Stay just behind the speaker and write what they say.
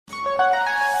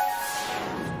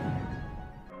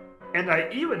And I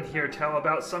even hear tell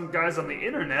about some guys on the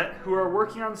internet who are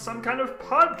working on some kind of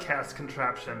podcast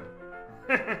contraption.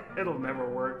 It'll never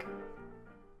work.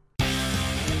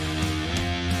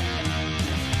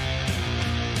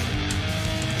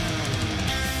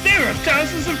 There are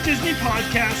thousands of Disney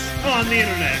podcasts on the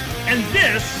internet, and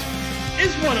this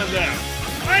is one of them.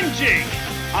 I'm Jake.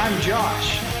 I'm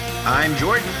Josh. I'm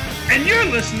Jordan. And you're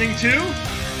listening to...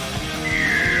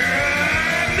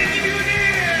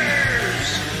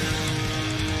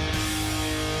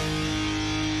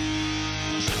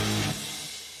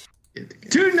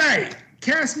 Tonight,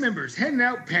 cast members handing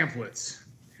out pamphlets,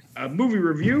 a movie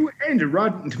review and a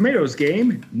Rotten Tomatoes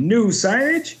game, new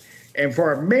signage, and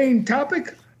for our main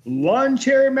topic, lawn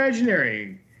chair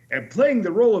imagineering. And playing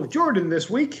the role of Jordan this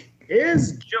week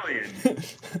is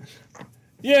Jillian.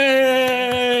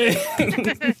 Yay!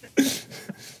 Did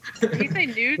you say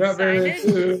nude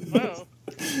signage? Whoa.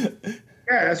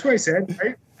 Yeah, that's what I said,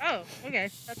 right? Oh, okay.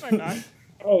 That's what I thought.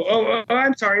 Oh,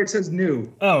 I'm sorry. It says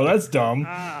new. Oh, that's dumb.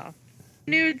 Ah.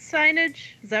 Nude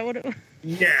signage? Is that what it was?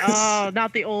 Yes. Oh,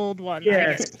 not the old one.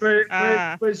 Yes, but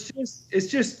it's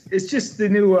just the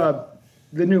new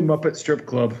Muppet Strip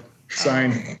Club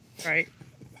sign. Right.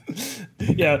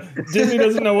 Yeah, Disney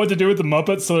doesn't know what to do with the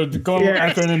Muppets, so they're going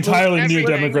after an entirely new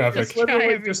demographic. It's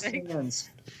literally just hands.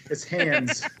 It's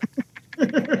hands.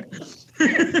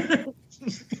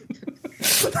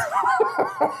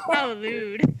 How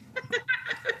lewd.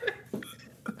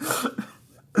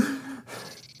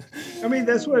 I mean,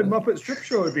 that's what a Muppet Strip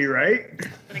Show would be, right?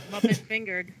 Like Muppet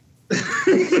fingered.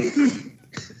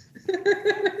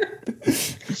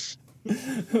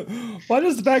 Why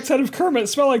does the backside of Kermit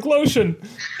smell like lotion?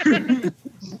 The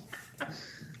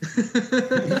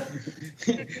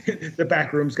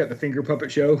back room's got the finger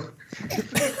puppet show.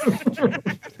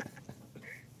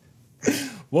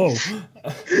 Whoa.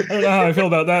 I don't know how I feel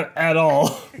about that at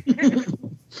all.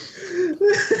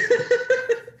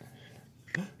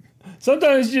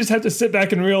 Sometimes you just have to sit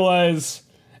back and realize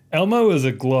Elmo is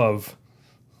a glove.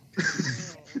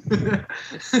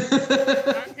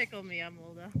 Not tickle me,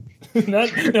 Elmo, though. not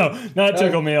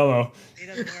tickle me, Elmo. He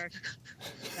doesn't work.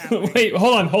 Wait,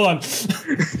 hold on.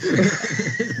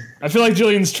 I feel like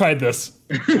Jillian's tried this.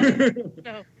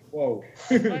 No. Whoa.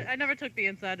 I never took the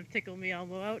inside of Tickle Me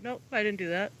Elmo out. Nope, I didn't do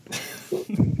that.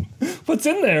 What's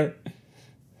in there?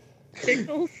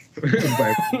 Tickles?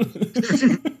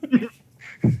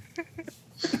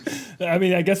 I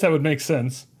mean, I guess that would make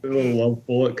sense. The little love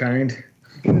bullet kind.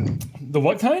 The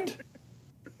what kind?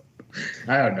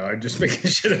 I don't know. I'm just making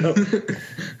shit up.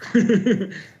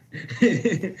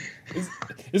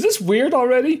 Is this weird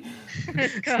already?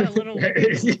 It's got a little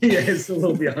weird. Yeah, it's a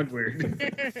little beyond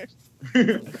weird.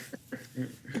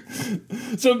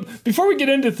 So before we get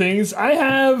into things, I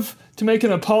have to make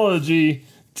an apology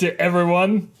to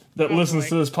everyone that listens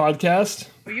to this podcast.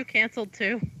 Were you canceled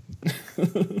too?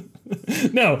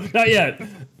 No, not yet.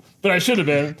 But I should have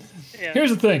been. Yeah. Here's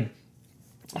the thing.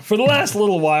 For the last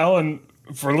little while, and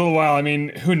for a little while, I mean,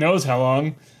 who knows how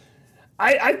long,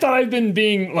 I thought I'd been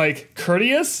being, like,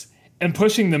 courteous and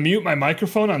pushing the mute my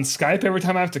microphone on Skype every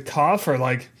time I have to cough or,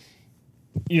 like,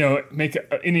 you know, make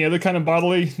any other kind of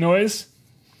bodily noise.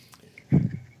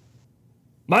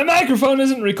 My microphone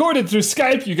isn't recorded through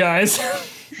Skype, you guys.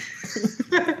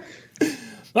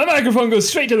 My microphone goes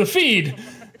straight to the feed.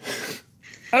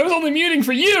 I was only muting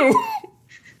for you.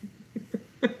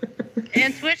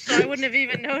 And Twitch, so I wouldn't have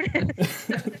even noticed.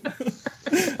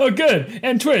 Oh, good.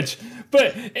 And Twitch.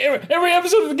 But every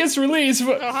episode that gets released...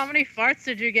 So how many farts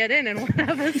did you get in one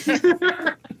episode?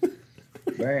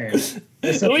 Man.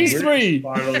 That's At least 3.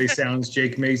 Bodily sounds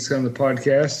Jake makes on the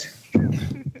podcast.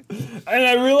 And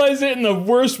I realized it in the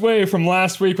worst way from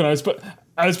last week when I was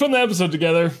putting the episode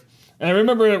together. And I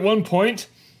remember at one point...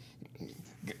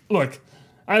 Look,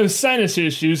 I have sinus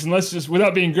issues, and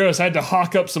without being gross, I had to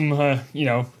hawk up some,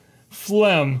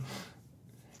 phlegm.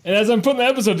 And as I'm putting the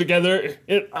episode together,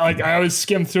 I always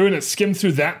skim through, and it skimmed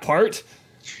through that part.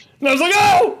 And I was like,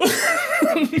 oh!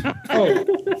 Oh.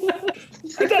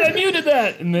 I thought I muted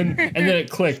that! And then it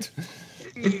clicked.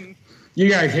 You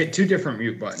gotta hit 2 different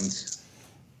mute buttons.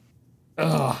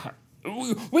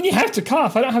 When you have to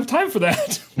cough, I don't have time for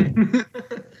that.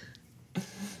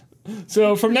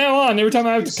 So from now on, every time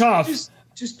I have to cough...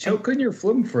 Just choke on your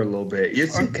phlegm for a little bit.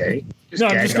 It's okay.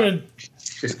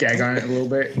 Just gag on it a little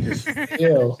bit.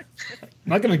 Ew. I'm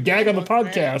not going to gag on the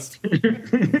podcast.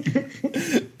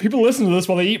 People listen to this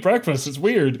while they eat breakfast. It's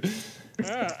weird.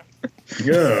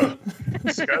 Yeah.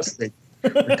 Disgusting.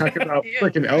 We're talking about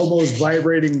freaking elbows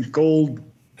vibrating gold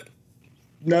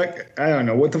nut. I don't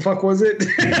know. What the fuck was it?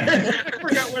 I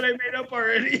forgot what I made up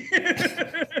already.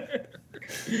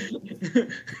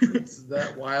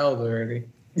 that wild already.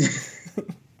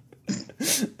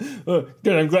 Good.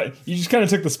 I'm glad you just kind of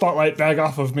took the spotlight back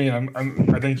off of me. I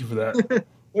thank you for that.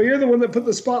 Well, you're the one that put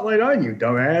the spotlight on you,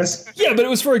 dumbass. Yeah, but it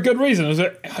was for a good reason.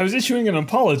 I was issuing an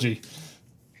apology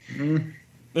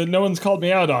that no one's called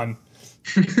me out on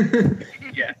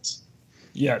Yes.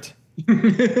 yet.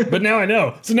 But now I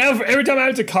know. So now every time I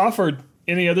have to cough or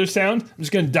any other sound, I'm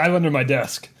just going to dive under my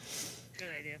desk. Good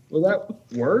idea. Will that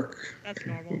work? That's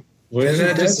normal. Wouldn't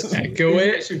that just echo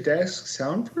Is it? your desk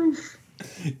soundproof?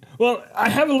 Well, I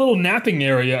have a little napping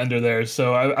area under there,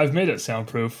 so I've made it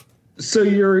soundproof. So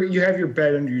you have your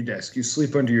bed under your desk. You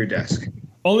sleep under your desk.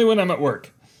 Only when I'm at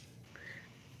work.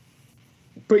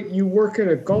 But you work at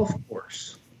a golf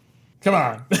course. Come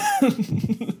on.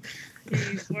 He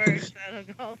works at a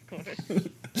golf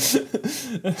course.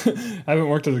 I haven't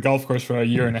worked at a golf course for a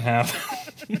year and a half.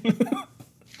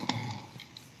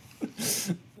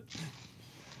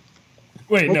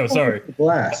 Wait, no, sorry.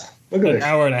 Glass. Look at An this.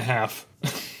 hour and a half.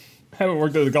 I haven't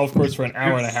worked at a golf course for an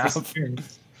hour and a half.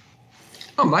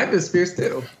 Oh, mine disappears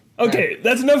too. Okay,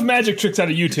 that's enough magic tricks out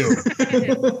of you two.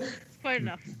 It's quite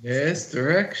enough.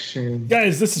 Misdirection.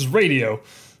 Guys, this is radio.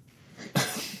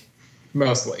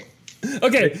 Mostly.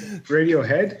 Okay,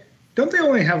 Radiohead? Don't they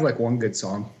only have like one good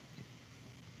song?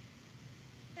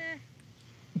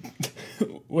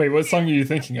 wait, what song are you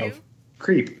thinking of?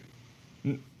 Creep.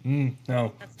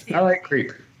 No. That's I like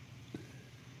Creep.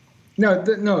 No,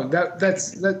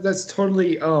 that's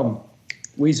totally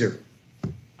Weezer.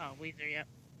 Oh, Weezer, yep.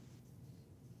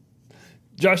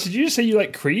 Josh, did you just say you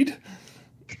like Creed?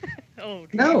 Oh,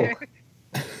 No. dear.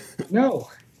 No,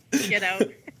 Get out.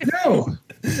 no.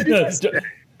 No,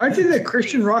 Aren't they the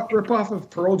Christian rock ripoff of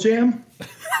Pearl Jam?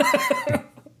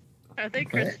 Are they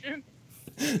Christian?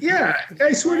 Yeah,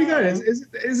 I swear to God,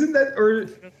 isn't that or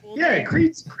The full yeah? name?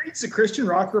 Creed's a Christian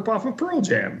rock ripoff of Pearl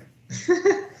Jam.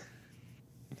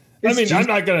 I mean, I'm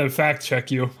not gonna fact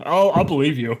check you. I'll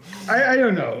believe you. I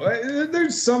don't know.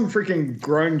 There's some freaking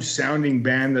grunge sounding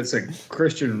band that's a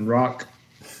Christian rock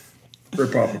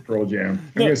ripoff of Pearl Jam.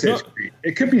 I'm gonna say it's Creed.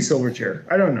 It could be Silverchair.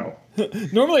 I don't know.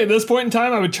 Normally, at this point in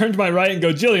time, I would turn to my right and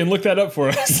go, Jillian, look that up for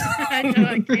us. I know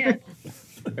I can't.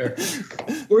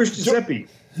 Where's Giuseppe?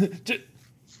 J-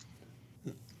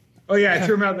 Oh yeah, I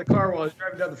threw him out of the car while I was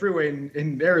driving down the freeway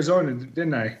in Arizona,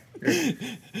 didn't I?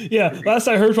 Yeah, last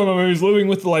I heard from him, he was living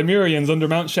with the Limerians under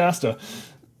Mount Shasta.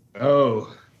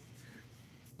 Oh.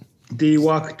 Do you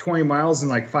walk 20 miles in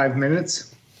like 5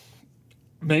 minutes?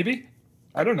 Maybe?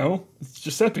 I don't know. It's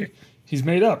Giuseppe. He's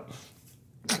made up.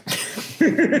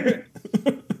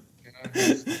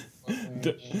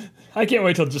 I can't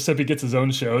wait till Giuseppe gets his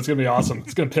own show. It's going to be awesome.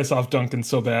 It's going to piss off Duncan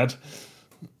so bad.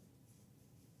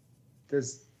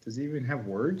 Does he even have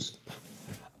words?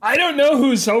 I don't know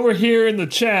who's over here in the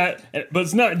chat, but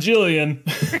it's not Jillian.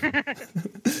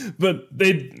 But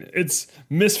it's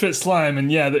Misfit Slime,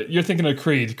 and yeah, you're thinking of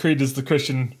Creed. Creed is the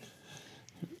Christian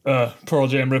Pearl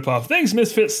Jam ripoff. Thanks,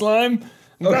 Misfit Slime.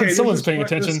 I'm glad someone's paying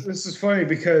attention. This is funny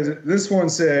because this one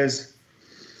says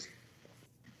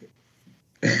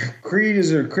Creed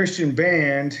is a Christian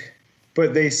band,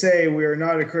 but they say we are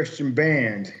not a Christian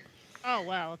band. Oh,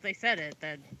 well, if they said it,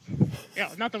 then,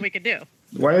 nothing we could do.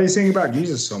 Why are they singing about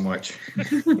Jesus so much?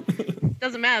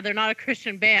 Doesn't matter. They're not a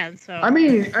Christian band, so. I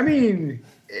mean,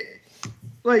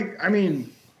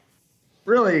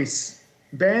 really,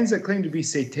 bands that claim to be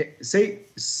satanist.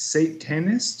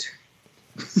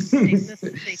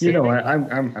 You know what?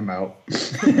 I'm out.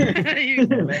 You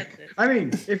meant it. I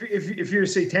mean, if you're a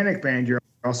satanic band, you're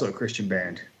also a Christian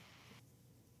band.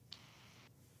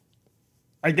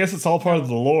 I guess it's all part of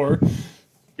the lore.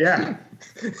 Yeah.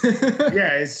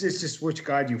 Yeah, it's just which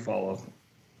God you follow.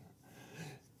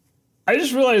 I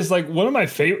just realized, like, one of my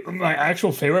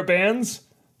actual favorite bands.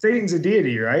 Satan's a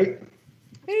deity, right?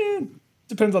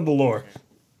 Depends on the lore.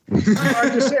 I'm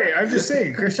just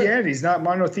saying, Christianity's not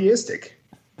monotheistic.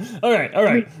 All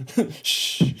right.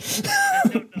 Shh.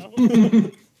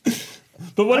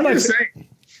 But what am I I'm just saying.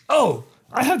 Oh,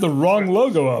 I have the wrong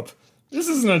logo up. This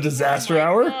isn't a disaster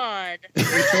hour. God.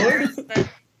 That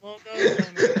logo is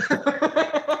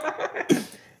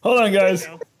Hold on, guys.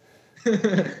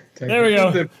 There we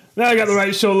go. Now I got the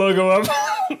right show logo up.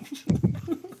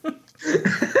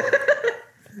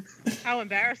 How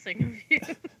embarrassing of you.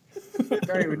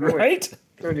 Don't even know Right?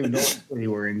 Don't even know what you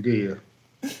were in, do you?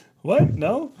 What?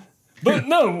 No? But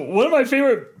no, one of my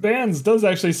favorite bands does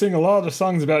actually sing a lot of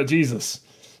songs about Jesus.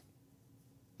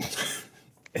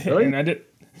 Really? And I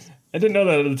didn't know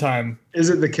that at the time. Is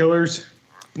it the Killers?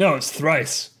 No, it's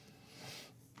Thrice.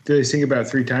 Do they sing about it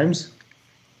 3 times?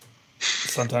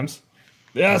 Sometimes.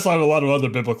 They also have a lot of other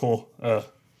biblical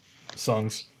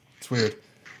songs. It's weird.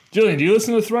 Jillian, do you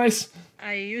listen to Thrice?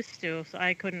 I used to, so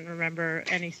I couldn't remember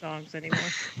any songs anymore.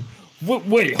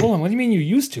 Wait, hold on. What do you mean you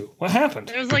used to? What happened?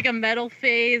 There was like a metal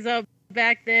phase up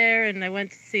back there, and I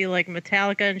went to see like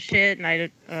Metallica and shit, and I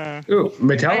Ooh,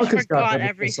 Metallica's got forgot a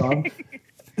everything.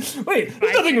 song. Wait,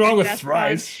 there's nothing wrong with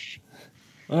Thrice.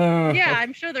 Yeah,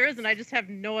 I'm sure there isn't. I just have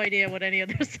no idea what any of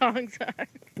their songs are.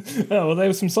 Oh, well, they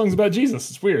have some songs about Jesus.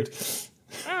 It's weird.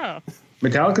 Oh,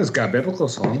 Metallica's got a biblical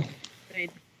song. they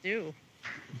do.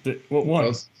 What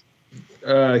one?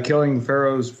 Killing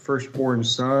Pharaoh's firstborn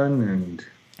son and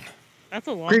That's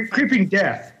a long time. Creeping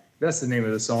Death. That's the name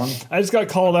of the song. I just got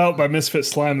called out by Misfit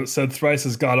Slime that said Thrice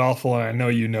is god awful, and I know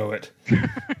you know it.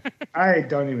 I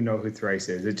don't even know who Thrice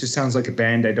is. It just sounds like a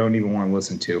band I don't even want to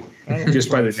listen to, just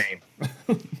by the name.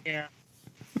 Yeah.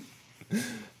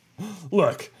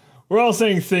 Look, we're all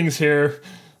saying things here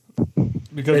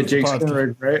because Hey, it's Jake's a gonna podcast.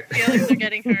 regret. Feelings are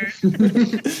getting hurt.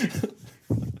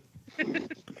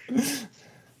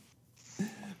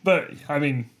 But I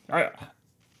mean, now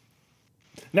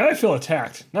I feel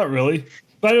attacked. Not really,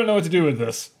 but I don't know what to do with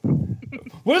this.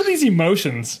 What are these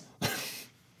emotions?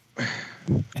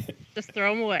 Just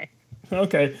throw them away.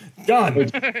 Okay, gone.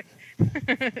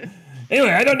 Anyway,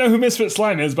 I don't know who Misfit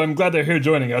Slime is, but I'm glad they're here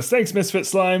joining us. Thanks, Misfit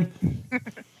Slime.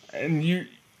 And you,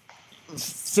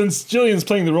 since Jillian's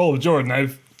playing the role of Jordan,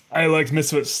 I like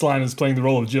Misfit Slime as playing the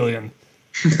role of Jillian.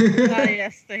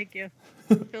 Yes, thank you.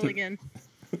 Filling in.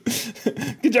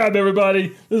 Good job,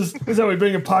 everybody. This is how we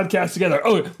bring a podcast together.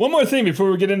 Oh, one more thing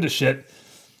before we get into shit.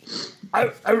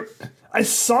 I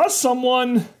saw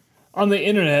someone on the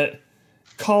internet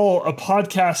call a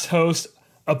podcast host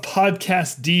a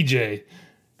podcast DJ.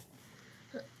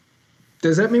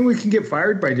 Does that mean we can get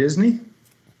fired by Disney?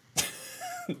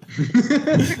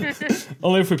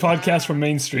 Only if we podcast from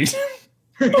Main Street.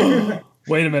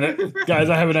 Wait a minute. Guys,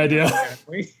 I have an idea.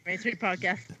 Main Street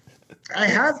Podcast. I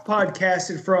have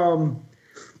podcasted from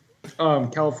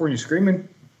California Screaming.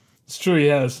 It's true, he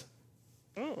has.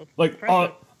 Oh, Like,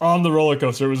 impressive. on the roller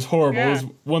coaster. It was horrible. It Yeah. was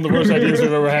one of the worst ideas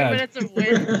we've ever 2 had. minutes of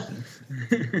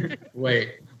win.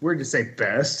 Wait. Weird to say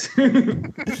best.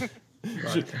 Podcast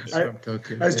I- from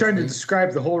Tokyo I was trying to Disney.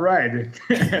 describe the whole ride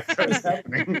as it was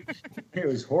happening. It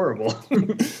was horrible.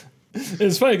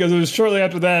 It's funny because it was shortly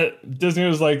after that, Disney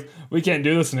was like, we can't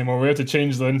do this anymore. We have to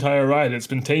change the entire ride. It's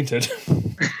been tainted.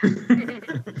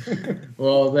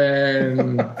 Well,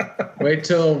 then wait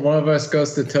till one of us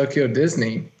goes to Tokyo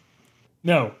Disney.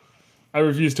 No, I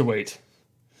refuse to wait.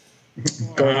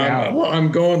 Going out. Well, I'm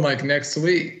going like next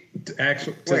week.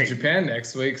 To Wait. Japan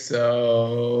next week,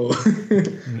 so Nope.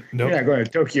 You're not going to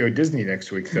Tokyo Disney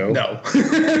next week, though. no.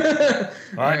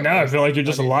 All right, now I feel like you're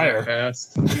just a liar.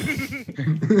 Fast.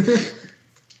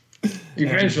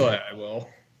 Eventually, I will.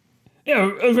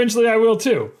 Yeah, eventually I will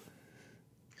too.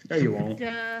 No, you won't.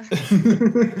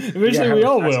 Eventually Yeah, we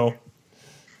all that's- will.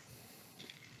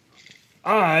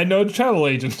 I know the travel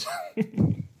agent.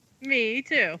 Me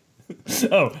too.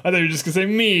 Oh, I thought you were just going to say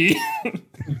me.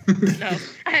 No,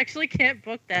 I actually can't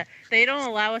book that. They don't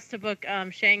allow us to book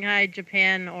Shanghai,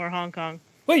 Japan, or Hong Kong.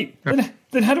 Wait,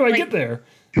 then how do I Like- get there?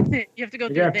 You have to go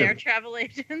through have to- their travel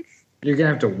agents. You're going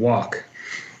to have to walk.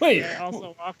 Wait, They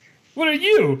also walk. what are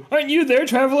you? Aren't you their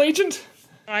travel agent?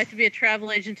 I have to be a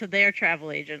travel agent to their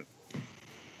travel agent.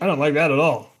 I don't like that at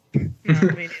all. No, me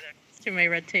neither. It's too many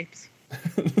red tapes.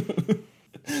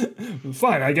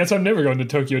 Fine, I guess I'm never going to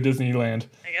Tokyo Disneyland.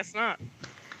 I guess not.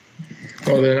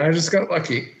 Well, then I just got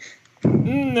lucky.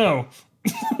 No.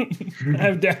 I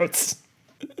have doubts.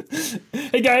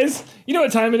 Hey guys, you know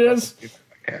what time it is?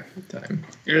 Half the time.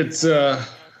 It's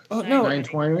Oh, no,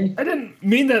 9:20. I didn't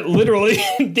mean that literally.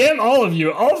 Damn all of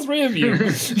you, all three of you.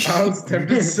 I was tempted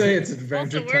to say it's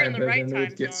Adventure Also, we're in Time, the but right then time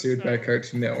we'd get zone, sued so- by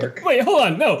Cartoon Network. Wait, hold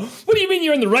on. No. What do you mean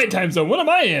you're in the right time zone? What am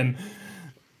I in?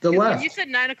 The When left. you said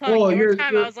 9 o'clock Well, your you're-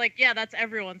 time, you're- I was like, yeah, that's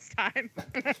everyone's time.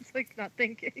 I was like, not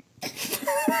thinking.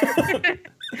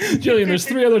 Jillian, there's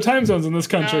 3 other time zones in this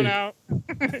country. No.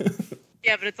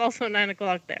 Yeah, but it's also 9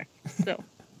 o'clock there. Still.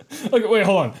 Okay, wait,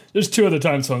 hold on. There's 2 other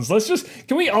time zones.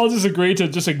 Can we all just agree to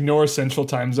just ignore Central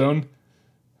Time Zone?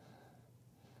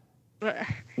 But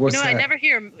What's no, I that? never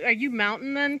hear. Are you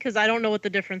mountain then? Because I don't know what the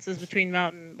difference is between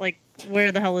mountain. Like,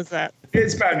 where the hell is that?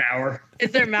 It's about an hour.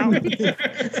 Is there mountains?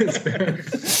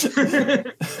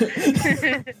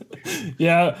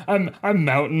 Yeah, I'm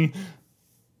mountain.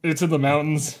 It's in the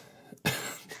mountains.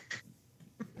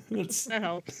 It's. That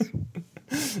helps.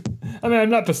 I mean, I'm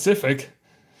not Pacific,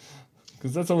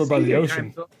 because that's over by the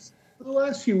ocean. For the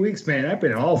last few weeks, man, I've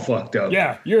been all fucked up.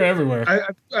 Yeah, you're everywhere.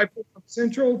 I put from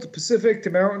Central to Pacific to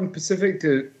Mountain, Pacific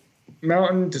to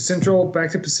Mountain to Central,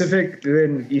 back to Pacific,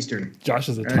 then Eastern. Josh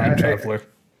is a time traveler.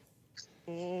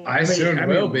 Oh. Oh, I soon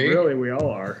will be. Really, we all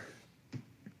are.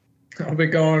 I'll be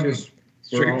going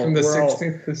straight from the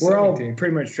 16th to 17th. We're all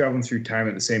pretty much traveling through time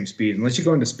at the same speed. Unless you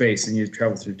go into space and you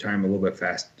travel through time a little bit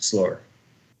slower.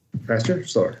 Faster?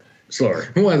 Slower.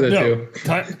 One of the No,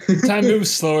 two. time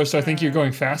moves slower, so I think you're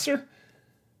going faster.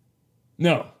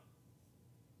 No,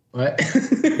 What?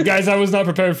 guys, I was not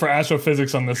prepared for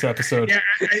astrophysics on this episode. Yeah,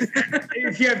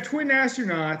 if you have twin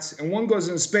astronauts and one goes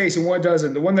into space and one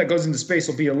doesn't, the one that goes into space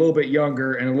will be a little bit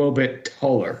younger and a little bit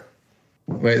taller.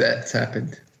 Wait, that's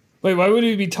happened. Wait, why would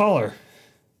he be taller?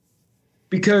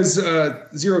 Because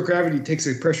zero gravity takes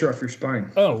the pressure off your spine.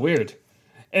 Oh, weird.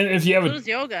 And if you have so a does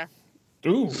yoga.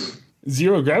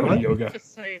 zero gravity yoga,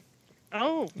 Just saying.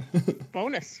 Oh,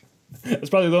 bonus. that's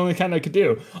probably the only kind I could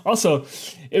do. Also,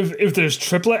 if there's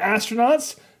triplet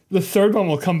astronauts, the third one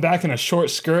will come back in a short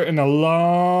skirt and a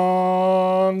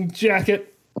long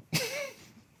jacket.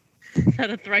 Is that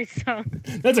a right song?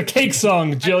 That's a Cake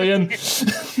song, Jillian.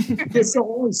 It's the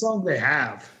only song they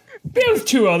have. They have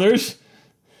two others.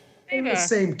 The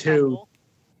same two.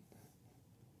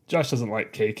 Josh doesn't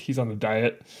like cake. He's on a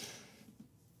diet.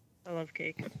 I love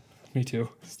cake. Me too.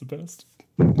 It's the best.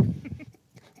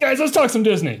 Guys, let's talk some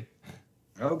Disney.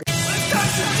 Okay.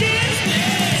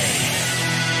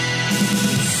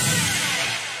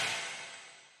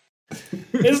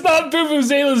 It's not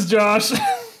Vuvuzelas, Josh.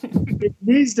 It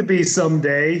needs to be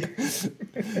someday.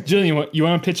 Jillian, you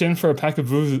want to pitch in for a pack of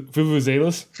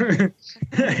Vuvuzelas? For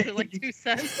like 2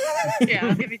 cents. Yeah,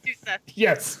 I'll give you 2 cents.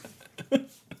 Yes.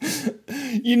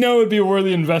 You know it'd be a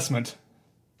worthy investment.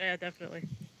 Yeah, definitely.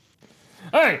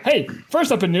 All right. Hey,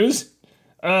 first up in news,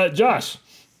 Josh.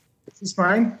 This is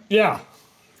fine. Yeah.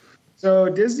 So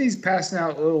Disney's passing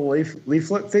out little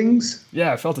leaflet things,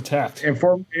 Yeah, I felt attacked.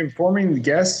 informing the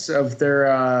guests of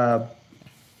that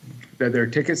their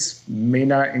tickets may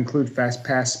not include Fast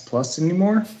Pass Plus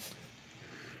anymore.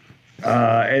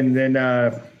 And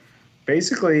then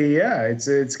basically, yeah,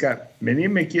 it's got Minnie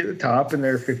and Mickey at the top in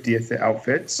their 50th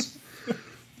outfits.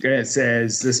 And it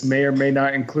says this may or may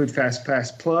not include Fast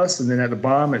Pass Plus. And then at the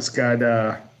bottom, it's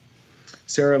got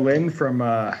Sarah Lynn from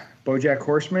BoJack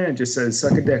Horseman. It just says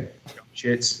 "suck a dick,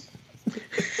 shits."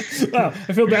 Wow,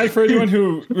 I feel bad for anyone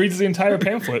who reads the entire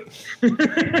pamphlet.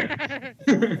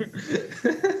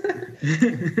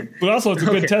 But also, it's a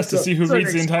good test to see who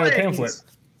reads the entire pamphlet.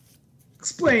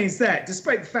 Explains that,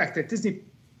 despite the fact that Disney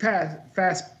Fast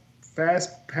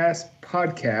Pass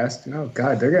Podcast, oh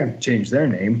God, they're going to change their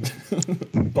name.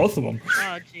 Both of them.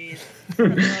 Oh, jeez. That's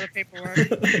a lot of paperwork.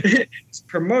 It's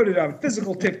promoted on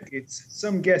physical tickets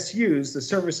some guests use. The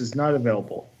service is not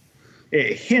available.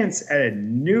 It hints at a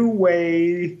new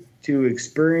way to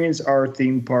experience our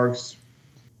theme parks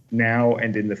now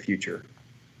and in the future.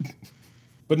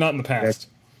 But not in the past.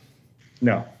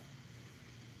 No,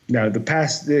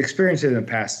 the experience in the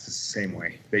past is the same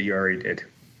way that you already did.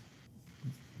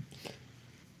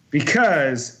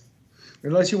 Because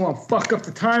unless you want to fuck up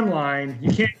the timeline,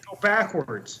 you can't go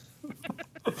backwards.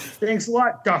 Thanks a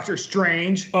lot, Doctor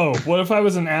Strange. Oh, what if I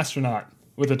was an astronaut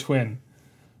with a twin?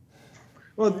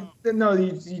 Well, no,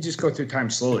 you just go through time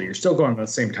slowly. You're still going on the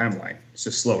same timeline. It's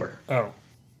just slower. Oh.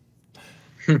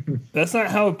 That's not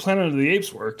how Planet of the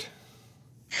Apes worked.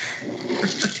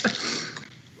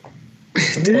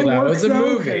 Did it that work, was a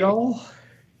though, movie. at all?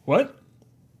 What?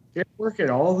 Did it work at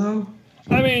all, though?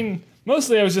 I mean,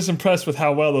 mostly I was just impressed with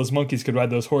how well those monkeys could ride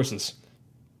those horses.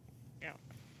 Yeah.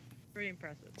 Pretty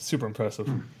impressive. Super impressive.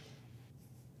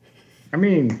 I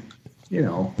mean, you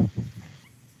know.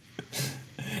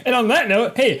 And on that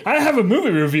note, hey, I have a movie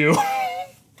review.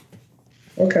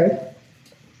 Okay.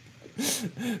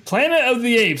 Planet of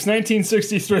the Apes,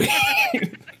 1963.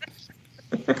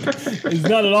 Is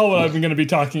not at all what I'm going to be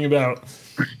talking about.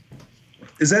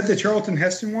 Is that the Charlton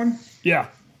Heston one? Yeah.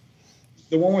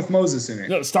 The one with Moses in it?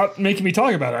 No, stop making me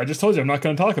talk about it. I just told you I'm not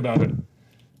going to talk about it.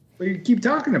 Well, you keep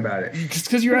talking about it. Just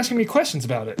because you're asking me questions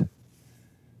about it.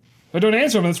 If I don't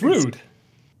answer them, that's rude.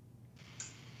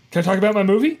 Can I talk about my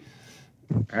movie?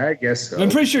 I guess so. I'm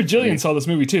pretty sure Jillian saw this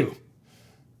movie too.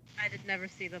 I did never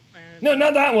see the planet. No,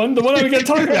 not that one. The one I'm going to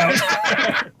talk about.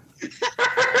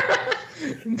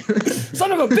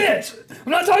 Son of a bitch!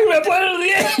 I'm not talking about Planet of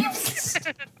the Apes!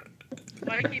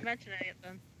 Why do you keep mentioning it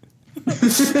then?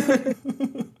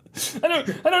 I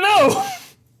don't know!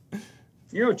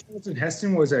 You know, Charlton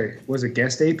Heston was a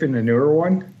guest ape in the newer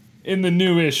one? In the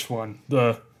newish one.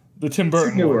 The Tim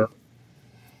Burton newer. one.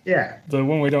 Yeah. The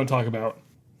one we don't talk about.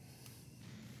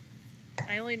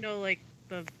 I only know like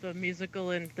the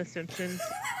musical in The Simpsons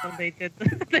when they did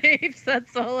the apes.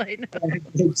 That's all I know.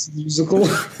 It's musical.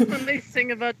 When they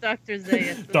sing about Dr.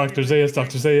 Zaius. Dr. Zaius,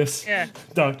 Dr. Zaius. Yeah.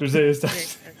 Dr. Zaius,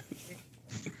 Dr.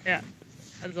 Yeah.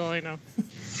 That's all I know.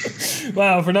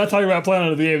 Wow, if we're not talking about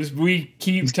Planet of the Apes, we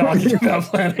keep talking about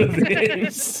Planet of the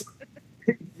Apes.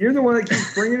 You're the one that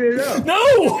keeps bringing it up.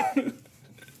 No! You're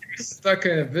stuck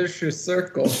in a vicious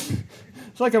circle.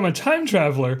 It's like I'm a time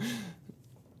traveler.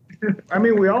 I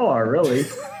mean, we all are, really.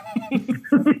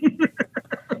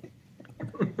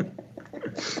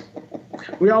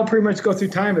 We all pretty much go through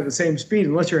time at the same speed,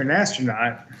 unless you're an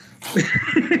astronaut. I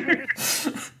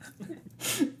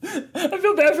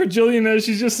feel bad for Jillian though.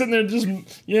 She's just sitting there, just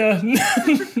yeah.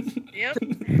 Yep.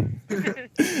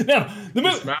 Now the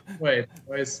movie, Smile way,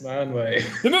 boys, smile way.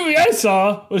 the movie I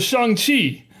saw was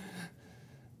Shang-Chi.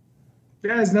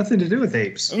 That has nothing to do with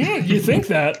apes. You think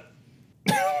that?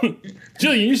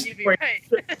 Jillian, you, You'd be Wait.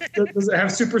 right. Does it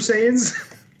have Super Saiyans?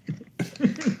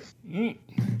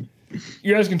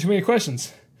 you're asking too many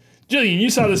questions. Jillian, you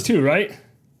saw this too, right?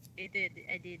 I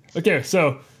did. Okay,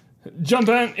 so jump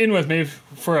in with me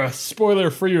for a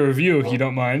spoiler-free review, if you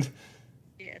don't mind,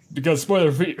 Yes. because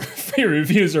spoiler-free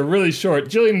reviews are really short.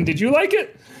 Jillian, did you like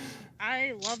it?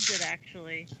 I loved it,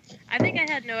 actually. I think I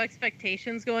had no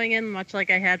expectations going in, much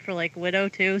like I had for, like, Widow,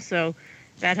 too, so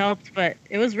that helped. But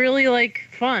it was really, like,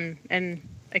 fun and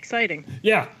exciting.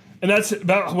 Yeah, and that's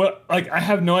about what. Like, I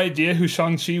have no idea who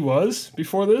Shang-Chi was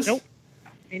before this. Nope.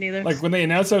 Me neither. Like when they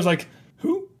announced, it, I was like,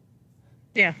 who?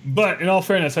 Yeah, But in all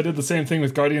fairness, I did the same thing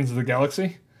with Guardians of the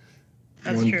Galaxy.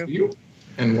 that's One true. for you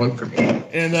and one for me.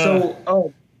 And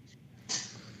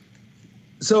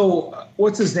So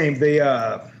what's his name?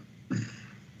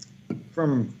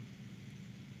 From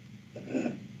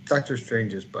Doctor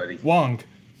Strange's buddy. Wong.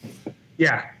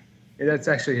 Yeah, that's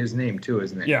actually his name too,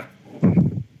 isn't it? Yeah.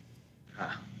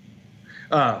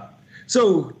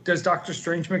 So does Doctor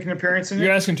Strange make an appearance in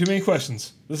You're it? asking too many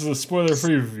questions. This is a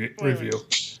spoiler-free review.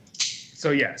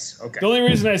 So yes. Okay. The only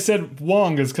reason I said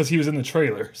Wong is because he was in the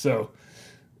trailer. So,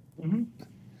 him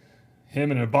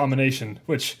and Abomination,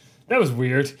 which that was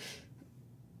weird.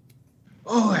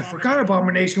 Oh, I forgot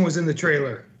Abomination was in the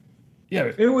trailer.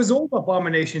 Yeah. It was old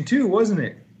Abomination too, wasn't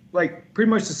it? Like pretty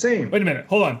much the same. Wait a minute.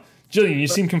 Hold on, Jillian. You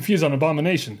seem confused on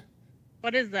Abomination.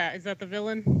 What is that? Is that the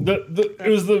villain? It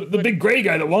was the big gray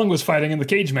guy that Wong was fighting in the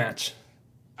cage match.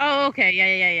 Oh, okay.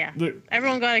 Yeah. The,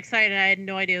 Everyone got excited. I had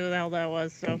no idea who the hell that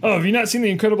was, so oh, have you not seen the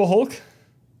Incredible Hulk?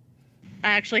 I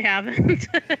actually haven't.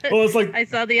 Well, it's like I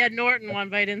saw the Ed Norton one,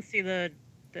 but I didn't see the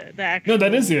actual. no,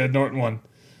 that is the Ed Norton one.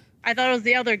 I thought it was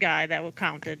the other guy that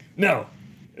counted. No,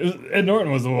 Ed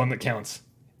Norton was the one that counts.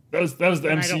 That was the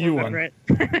And I don't MCU one. remember it.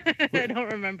 I don't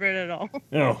remember it at all.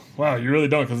 Oh, wow, you really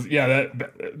don't, because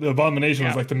the Abomination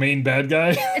was Yeah. like the main bad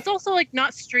guy. It's also like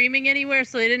not streaming anywhere,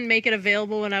 so they didn't make it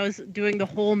available when I was doing the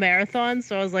whole marathon.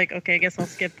 So I was like, okay, I guess I'll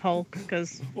skip Hulk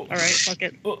because all right, fuck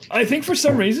it. Well, I think for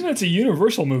some reason it's a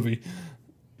Universal movie.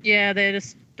 Yeah, they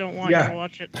just don't want you Yeah. to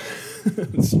watch it.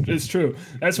 it's true.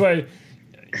 That's why.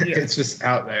 Yeah, It's just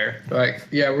out there. Like,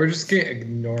 yeah, we're just gonna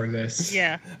ignore this.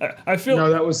 Yeah, I feel. No,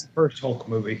 that was the first Hulk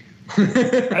movie.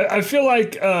 I feel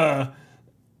like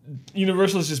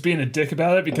Universal is just being a dick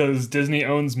about it because Disney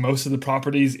owns most of the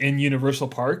properties in Universal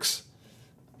parks.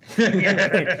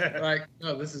 Like,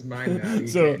 no, this is mine now. You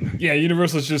So can't. yeah,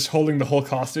 Universal is just holding the Hulk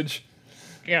hostage.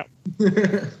 yeah.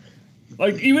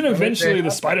 Like even eventually they the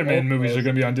have Spider-Man the Hulk, movies though. are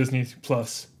going to be on Disney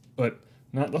Plus, but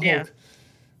not the Hulk. Yeah.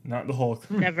 Not the Hulk.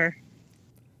 Never.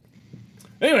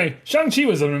 Anyway, Shang-Chi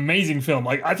was an amazing film.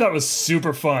 Like I thought it was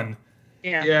super fun.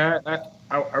 Yeah. Yeah,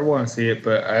 I want to see it,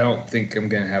 but I don't think I'm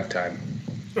gonna have time.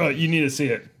 You need to see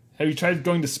it. Have you tried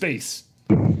going to space?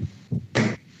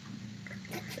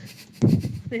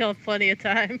 You'll have plenty of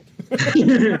time.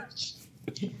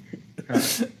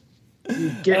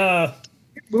 Get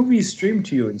movies streamed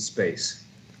to you in space.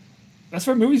 That's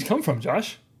where movies come from,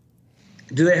 Josh.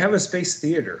 Do they have a space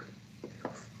theater?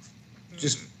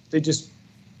 They just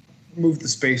move the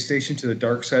space station to the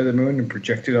dark side of the moon and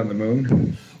project it on the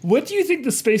moon. What do you think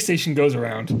the space station goes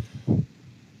around?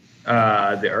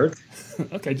 The Earth.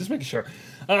 Okay, just making sure.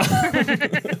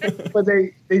 But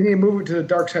they need to move it to the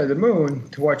dark side of the moon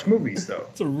to watch movies, though.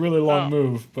 It's a really long Oh.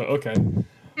 move, but okay.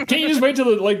 Can't you just wait till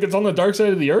it's on the dark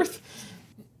side of the Earth?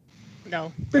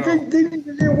 No. But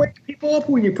they wake people up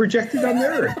when you project it on the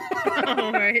Earth.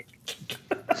 All right.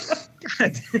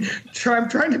 I'm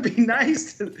trying to be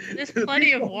nice to There's to the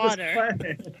plenty of people on this water.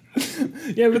 planet.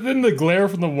 Yeah, but then the glare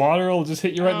from the water will just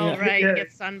hit you right in Oh, the right. Yeah.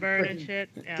 Get sunburned and shit.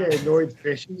 Yeah. Get annoyed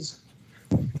fishes.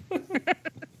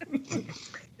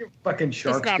 Your fucking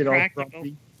sharks not get all practical.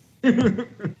 grumpy.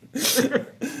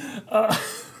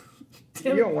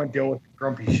 You don't want to deal with a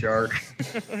grumpy shark.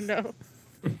 Oh, no.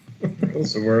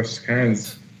 Those are the worst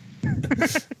kinds.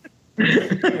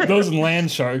 Those and land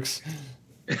sharks.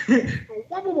 Whoa,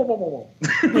 whoa, whoa, whoa,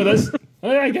 whoa. No,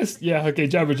 Oh, yeah, I guess, yeah, okay,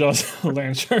 Jabberjaw's a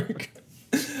land shark.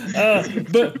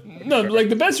 But no, like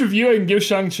the best review I can give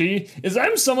Shang-Chi is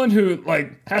I'm someone who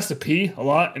like has to pee a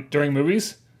lot during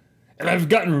movies, and I've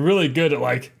gotten really good at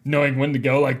like knowing when to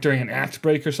go, like during an act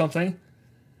break or something.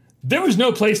 There was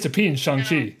no place to pee in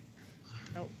Shang-Chi.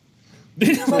 No.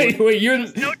 wait, you're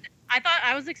No, I thought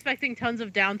I was expecting tons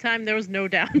of downtime. There was no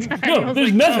downtime. I no, was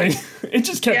there's like, nothing. It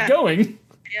just kept Yeah. going,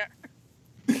 Yeah.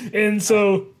 and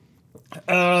so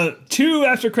 2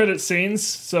 after credit scenes.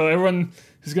 So everyone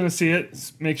who's gonna see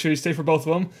it, make sure you stay for both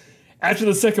of them. After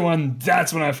the second one,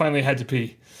 that's when I finally had to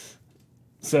pee.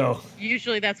 So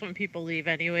Usually that's when people leave,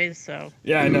 anyways. So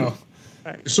yeah, I know.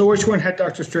 So which one had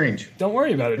Doctor Strange? Don't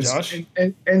worry about it, Josh.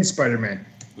 And Spider-Man.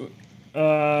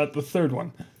 The third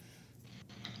one.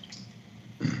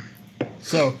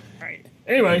 So right.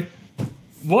 anyway,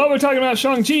 while we're talking about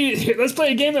Shang-Chi, let's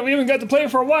play a game that we haven't got to play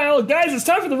for a while. Guys, it's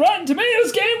time for the Rotten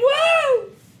Tomatoes game. Woo!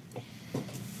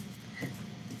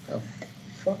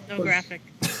 No graphic.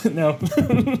 No.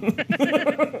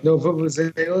 No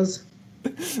vuvuzelas.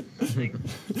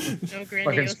 No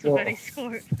grandiose squirrel. funny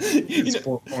score. It's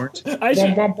for orange. I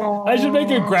should make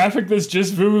a graphic that's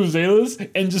just vuvuzelas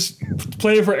and just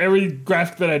play it for every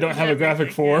graphic that I don't have a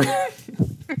graphic for.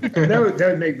 That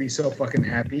would make me so fucking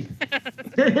happy.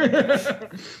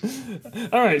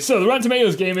 All right, so the Rotten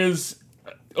Tomatoes game is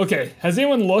okay. Has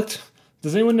anyone looked?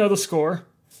 Does anyone know the score?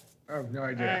 I have no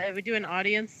idea. Are we doing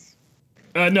audience?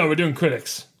 No, we're doing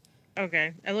critics.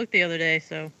 Okay. I looked the other day,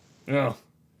 so Oh,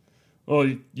 well,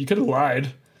 you could have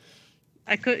lied.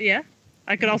 I could. Yeah.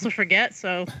 I could also forget.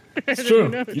 So It's who true.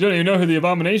 knows? You don't even know who the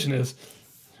Abomination is.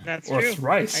 That's Or true.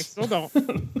 thrice. I still don't.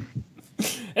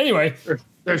 Anyway,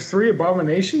 There's 3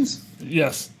 abominations?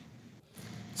 yes.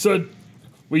 So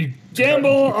we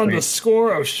gamble on the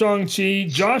score of Shang-Chi.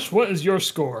 Josh, what is your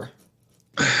score?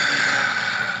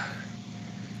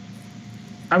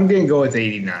 I'm going to go with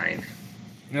 89.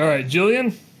 All right,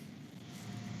 Jillian,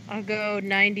 I'll go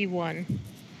 91.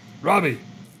 Robbie.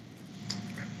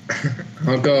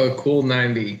 I'll go a cool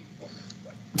 90.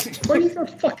 Why do you gotta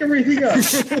fuck everything up?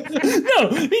 No,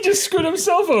 he just screwed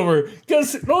himself over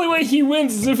because the only way he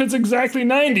wins is if it's exactly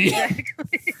 90.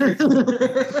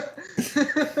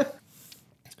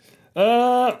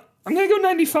 I'm gonna go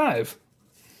 95.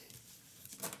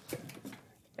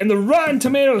 And the Rotten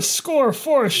Tomatoes score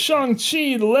for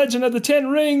Shang-Chi, The Legend of the Ten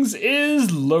Rings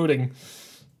is loading.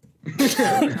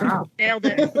 Nailed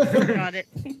it. Got it.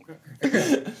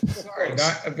 Sorry,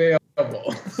 not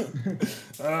available.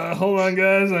 Hold on,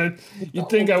 guys. You'd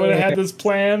think I would have had this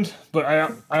planned, but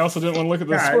I also didn't want to look at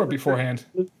the Yeah, score beforehand.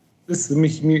 This is the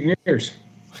Mickey Mutineers.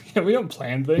 Yeah, we don't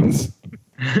plan things.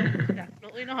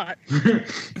 Definitely not.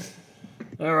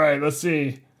 All right, let's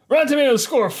see. Rotten Tomatoes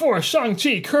score for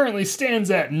Shang-Chi currently stands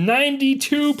at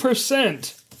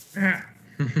 92%,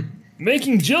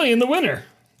 making Jillian the winner.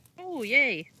 Oh,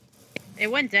 yay.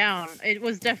 It went down. It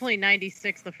was definitely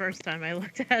 96 the first time I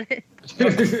looked at it.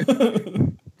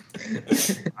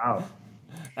 Wow.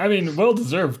 I mean, well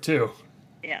deserved too.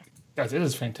 Yeah, Guys, it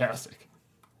is fantastic.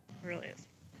 it really is.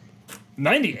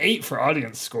 98 for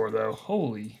audience score though.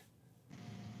 Holy.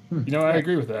 You know, I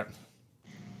agree with that.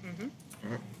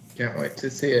 Can't wait to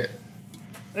see it.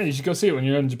 Hey, you should go see it when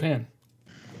you're in Japan.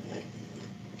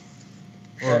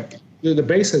 The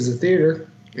base has a theater.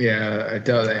 Yeah, I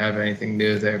doubt they have anything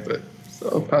new there, but still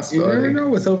a You never possibility. know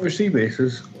with overseas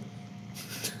bases.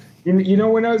 You know,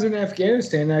 when I was in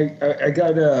Afghanistan, I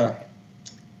got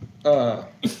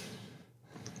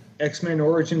X-Men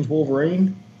Origins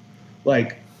Wolverine,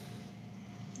 like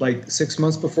 6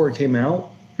 months before it came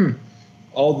out.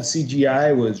 All the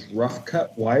CGI was rough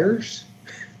cut wires.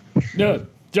 No,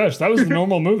 Josh, that was a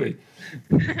normal movie.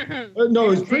 No, it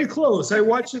was pretty close. I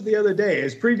watched it the other day.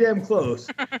 It's pretty damn close.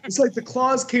 It's like the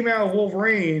claws came out of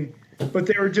Wolverine, but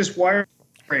they were just wire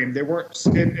frame. They weren't,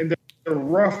 and they're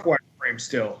rough wire frame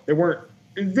still. They weren't.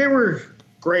 They were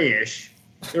grayish.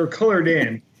 They were colored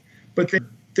in, but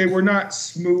they were not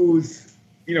smooth.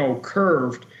 You know,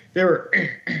 curved. They were.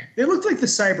 They looked like the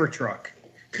Cybertruck.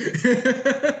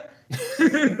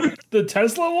 The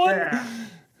Tesla one? Yeah.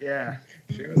 Yeah.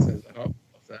 She was says, I love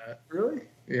that. Really?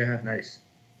 Yeah. Nice.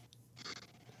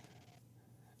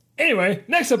 Anyway,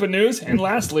 next up in news, and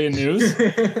lastly in news,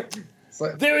 It's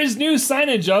like, there is new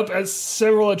signage up at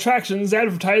several attractions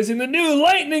advertising the new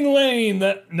Lightning Lane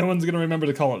that no one's going to remember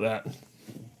to call it that.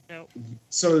 Nope.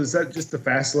 So is that just the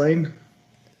fast lane?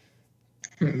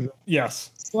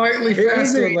 Yes. slightly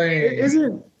faster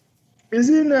lane.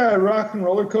 Isn't Rock and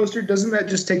Roller Coaster? Doesn't that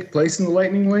just take place in the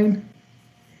Lightning Lane?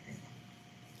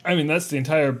 I mean, that's the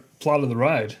entire plot of the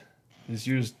ride, is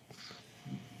you just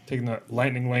taking the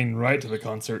Lightning Lane right to the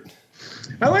concert.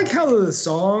 I like how the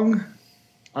song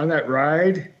on that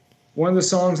ride, one of the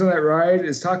songs on that ride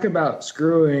is talking about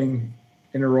screwing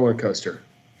in a roller coaster.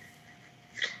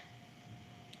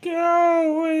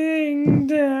 Going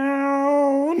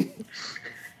down.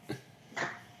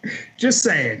 Just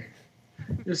saying.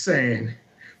 Just saying.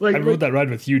 Like, I rode that ride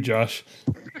with you, Josh.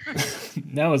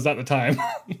 Now is not the time.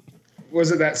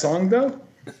 was it that song, though?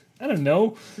 I don't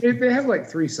know. They have like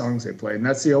 3 songs they play, and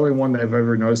that's the only one that I've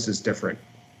ever noticed is different.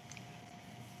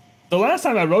 The last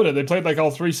time I rode it, they played like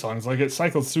all 3 songs. Like it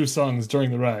cycles through songs during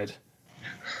the ride.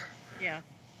 Yeah.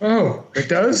 Oh, it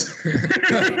does?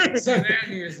 So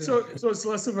so it's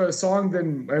less of a song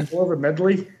than more of a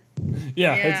medley?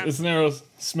 Yeah, Yeah. It's an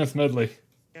Aerosmith medley.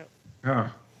 Huh.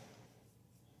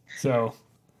 So,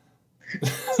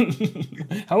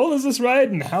 how old is this ride,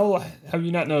 and how have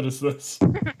you not noticed this? The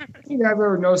thing I've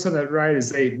ever noticed on that ride is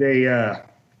they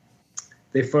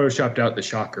photoshopped out the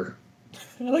shocker.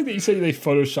 I like that you say they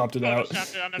photoshopped it out.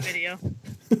 Photoshopped it on a video.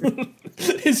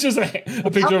 It's just a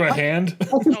picture of a hand.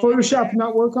 How can Photoshop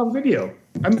not work on video?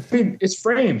 I mean, it's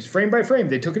frames, frame by frame.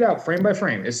 They took it out frame by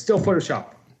frame. It's still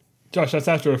Photoshop. Josh, that's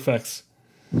After Effects.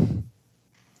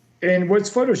 And what's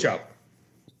Photoshop?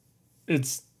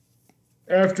 It's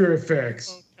After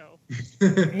Effects.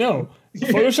 Photo. no.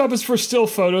 Photoshop is for still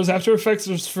photos. After Effects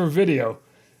is for video.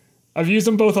 I've used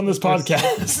them both on this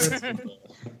podcast.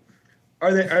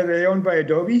 Are they owned by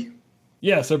Adobe?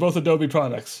 Yes, they're both Adobe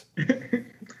products.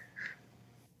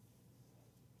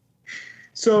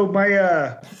 So my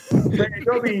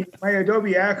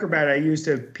Adobe Acrobat I use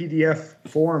to PDF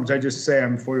forms. I just say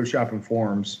I'm photoshopping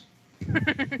forms.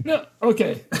 No,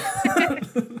 okay.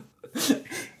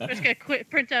 Just gotta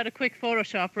print out a quick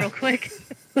Photoshop real quick.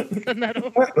 Send that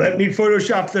over. Let me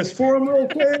Photoshop this form real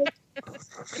quick.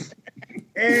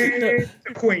 And the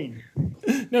Queen.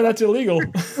 No, that's illegal.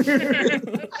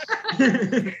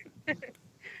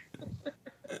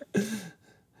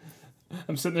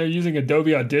 I'm sitting there using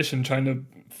Adobe Audition trying to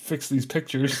fix these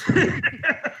pictures.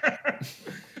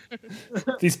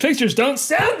 These pictures don't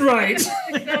sound right.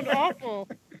 They sound awful.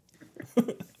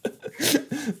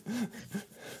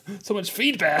 So much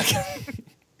feedback.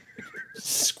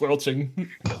 Squelching.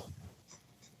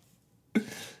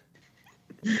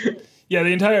 Yeah,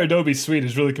 the entire Adobe suite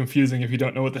is really confusing if you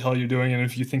don't know what the hell you're doing and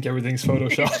if you think everything's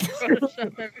Photoshop.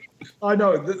 Photoshop everything. Oh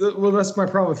no, well that's my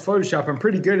problem with Photoshop. I'm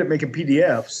pretty good at making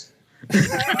PDFs.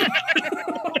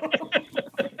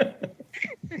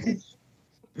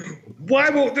 Why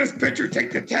won't this picture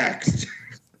take the text?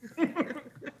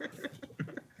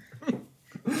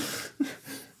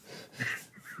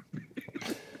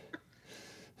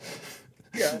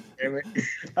 God damn it.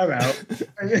 I'm out.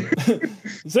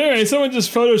 So anyway, someone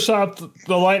just photoshopped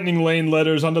the lightning lane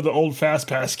letters onto the old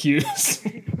FastPass cues.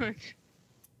 Pretty much.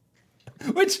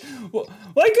 Which,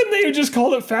 why couldn't they have just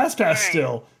called it FastPass Right.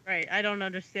 still? Right, I don't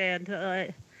understand.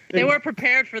 They weren't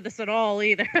prepared for this at all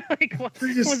either. Like, what,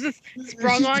 was this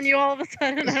sprung on you all of a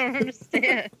sudden? I don't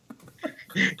understand.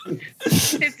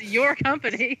 It's your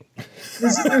company.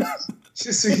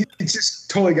 It just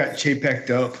totally got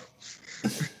JPEG'd up.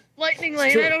 Lightning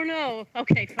Lane, I don't know.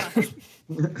 Okay, fine.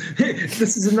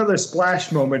 This is another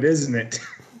splash moment, isn't it?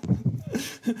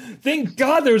 Thank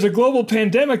God there was a global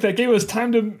pandemic that gave us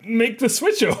time to make the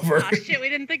switch over. Ah, shit, we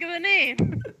didn't think of the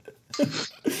name.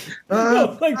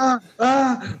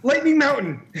 Lightning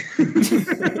Mountain.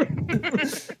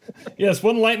 Yes,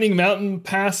 one Lightning Mountain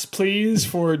pass, please,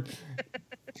 for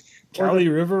Cali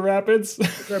River Rapids.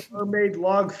 The mermaid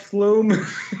log flume.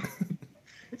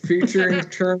 featuring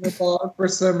Chernobog for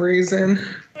some reason.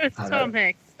 It's Tom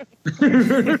Hanks.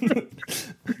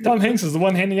 Tom Hanks is the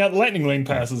one handing out lightning lane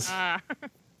passes.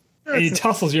 And he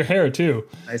tussles your hair, too.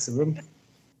 Nice of him.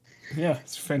 Yeah,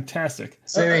 it's fantastic.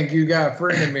 Saying you got a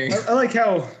friend of me. I like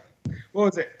how, what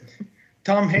was it?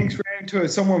 Tom Hanks ran into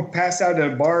someone passed out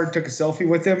at a bar and took a selfie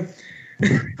with him.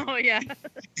 Oh, yeah.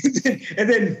 and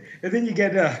then you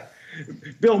get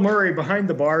Bill Murray behind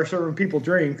the bar serving people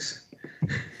drinks.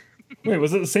 Wait,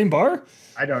 was it the same bar?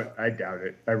 I doubt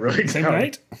it. I really Same doubt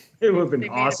night? it. It would have been They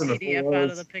made awesome a if it PDF was. out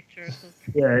of the picture. So.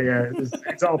 Yeah.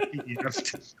 It's all PDF.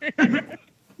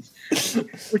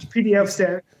 Which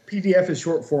PDF is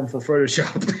short form for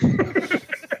Photoshop.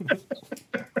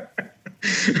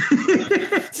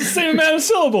 It's the same amount of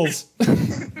syllables.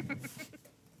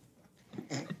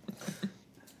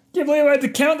 Can't believe I had to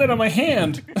count that on my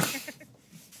hand.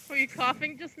 Were you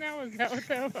coughing just now? Is that what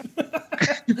that was?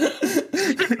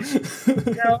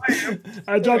 No, I am.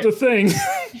 I dropped a thing.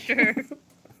 Sure.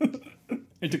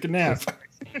 I took a nap.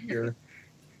 Here.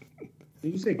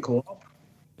 Did you say co-op?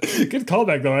 Good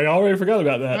callback, though. I already forgot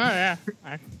about Oh, that.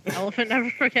 yeah. Elephant never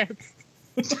forgets.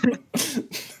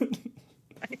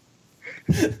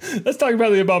 Let's talk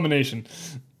about the Abomination.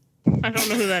 I don't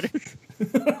know who that is.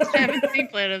 I haven't seen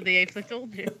Planet of the Apes. I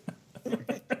told you.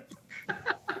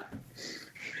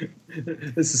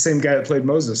 It's the same guy that played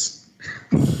Moses.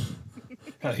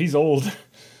 He's old.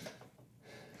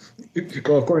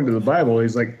 Well, according to the Bible,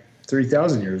 he's like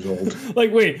 3,000 years old.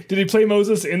 Like, wait, did he play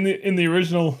Moses in the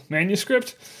original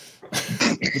manuscript?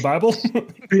 The Bible?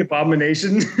 The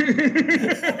Abomination.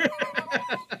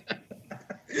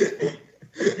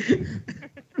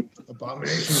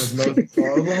 Abomination was Moses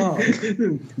all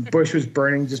along. Bush was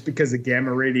burning just because of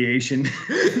gamma radiation.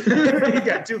 He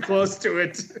got too close to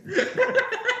it.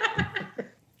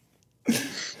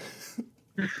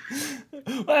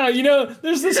 Wow,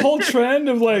 there's this whole trend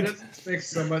of like, That makes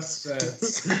so much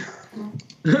sense.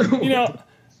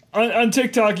 on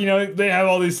TikTok, they have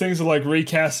all these things of like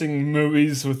recasting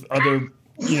movies with other,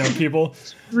 people.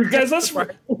 Guys, we're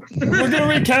gonna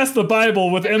recast the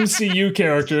Bible with MCU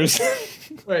characters.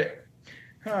 Wait,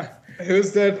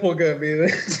 who's Deadpool gonna be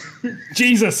then?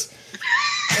 Jesus.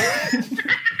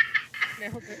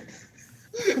 Nailed it.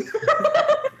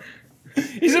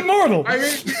 He's immortal. I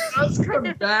mean, he does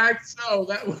come back, so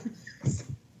that was.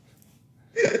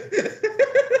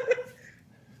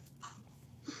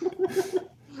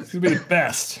 It's gonna be the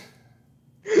best.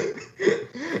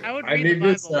 I would I read need the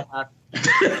this Bible. to happen.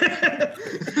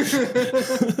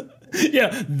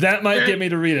 Yeah, that might get me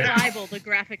to read it. Bible, the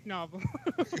graphic novel.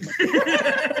 I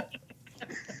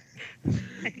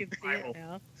can see it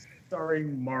now.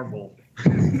 Starring Marvel.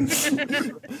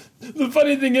 The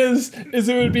funny thing is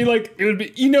it would be it would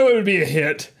be a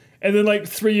hit, and then like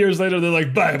 3 years later they're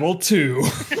like Bible 2.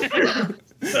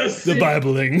 The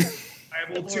Bibling.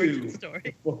 Bible Origin 2.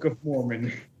 story. Book of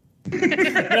Mormon.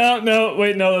 No,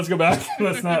 wait, no, let's go back.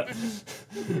 Let's not.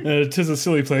 'Tis a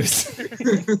silly place.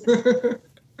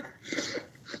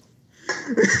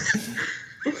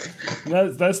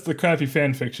 That's the crappy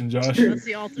fan fiction, Josh. That's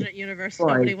the alternate universe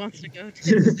Right. nobody wants to go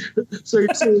to. So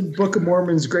you're saying Book of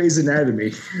Mormon's Grey's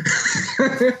Anatomy?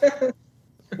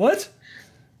 What?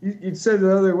 You said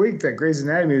the other week that Grey's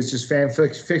Anatomy was just fan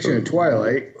fiction of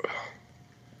Twilight.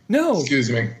 No. Excuse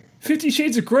me. 50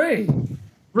 Shades of Grey.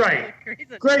 Right. Grey's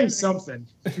Grey Anatomy. something.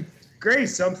 Grey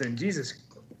something. Jesus.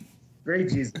 Grey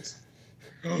Jesus.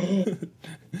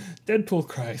 Deadpool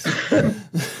cries.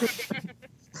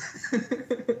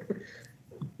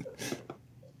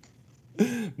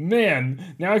 Man,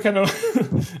 now I kind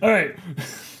of. All right.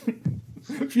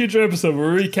 Future episode,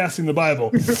 we're recasting the Bible.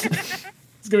 It's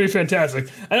gonna be fantastic.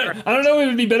 I don't know if it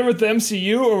would be better with the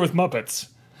MCU or with Muppets.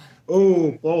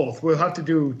 Oh, both. We'll have to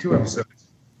do 2 episodes.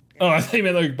 Oh, I think you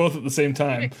meant like both at the same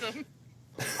time. Mix 'em.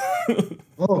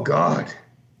 Oh, God.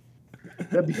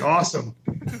 That'd be awesome.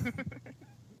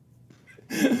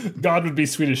 God would be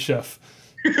Swedish Chef.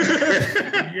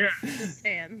 Yeah.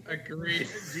 And Agreed.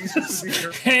 Jesus would be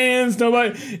your- Hands.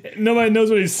 Nobody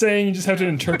knows what he's saying. You just have to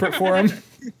interpret for him.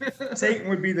 Satan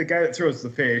would be the guy that throws the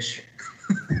fish.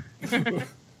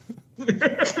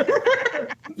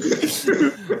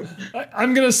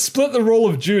 I'm gonna split the role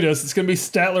of Judas. It's gonna be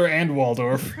Statler and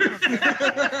Waldorf.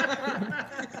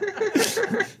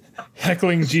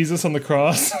 Heckling Jesus on the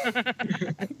cross.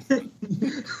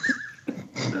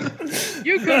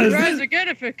 you could rise again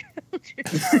if it killed you.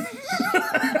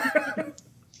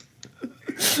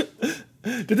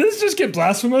 Did this just get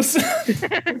blasphemous?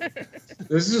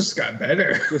 This just got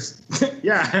better.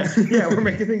 Yeah, we're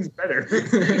making things better.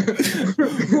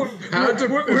 How to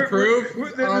improve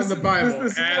on the Bible.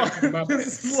 This and is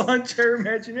Muppets. lawn chair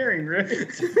imagineering,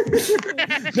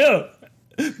 right? No.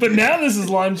 But now this is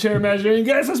Lawn Chair Imagineering.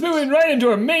 Guys, let's move in right into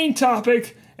our main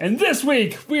topic. And this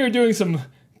week, we are doing some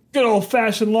good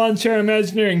old-fashioned Lawn Chair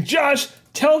Imagineering. Josh,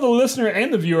 tell the listener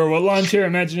and the viewer what Lawn Chair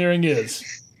Imagineering is.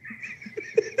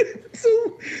 So,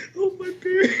 oh my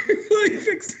beard, like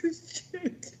fix this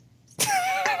shit.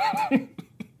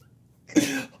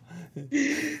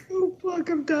 Oh fuck,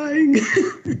 I'm dying.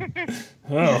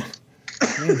 Oh.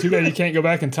 Man, too bad you can't go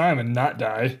back in time and not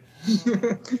die.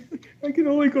 I can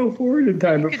only go forward in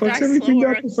time. It could fucks die everything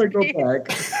slower up if I go at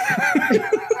back.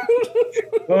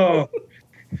 Oh,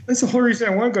 that's the whole reason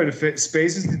I want to go to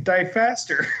space is to die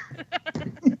faster.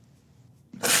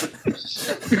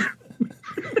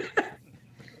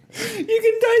 You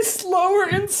can die slower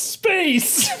in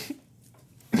space.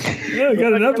 Yeah, I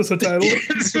got an episode title.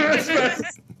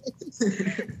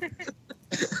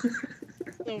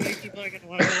 So many people are going to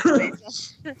want to go to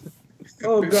space.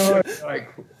 Oh god.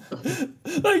 Like,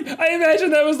 I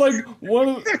imagine that was like one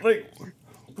of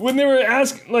when they were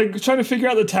trying to figure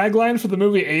out the tagline for the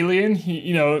movie Alien.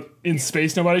 In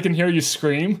space, nobody can hear you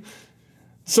scream.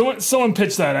 Someone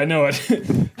pitched that. I know it.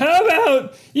 How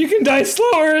about you can die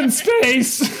slower in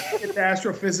space? Get the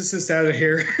astrophysicist out of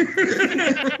here.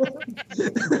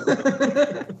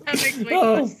 That makes way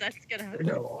too much sense. Get out.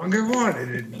 No longer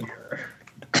wanted in here.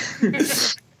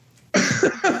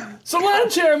 So lawn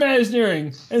chair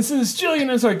imagineering. And since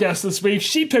Jillian is our guest this week,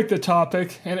 she picked the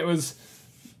topic, and it was.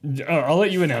 I'll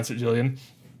let you announce it, Jillian.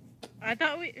 I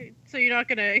thought so you're not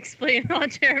gonna explain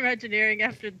lawn-chair imagineering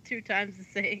after 2 times of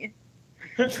saying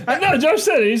it? No, Josh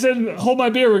said it. He said, "Hold my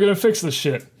beer. We're gonna fix this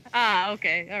shit." Ah,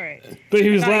 okay, all right. But he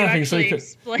was I thought you laughing, so he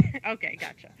actually could. Okay,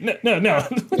 gotcha. No.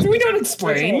 We don't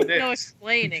explain. No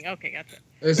explaining. Okay, gotcha.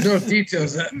 There's no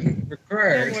details that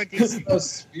required. No more details. Just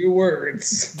those few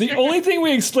words. The only thing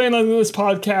we explain on this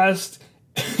podcast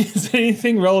is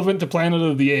anything relevant to Planet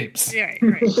of the Apes. Yeah,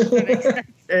 right. That makes sense.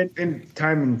 And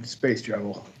time and space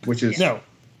travel, which is No.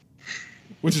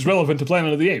 Which is relevant to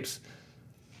Planet of the Apes.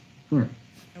 I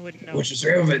wouldn't know. which is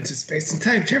relevant to space and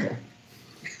time travel.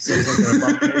 Sounds like an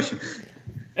abomination.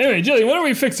 Anyway, Jillian, what are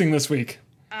we fixing this week?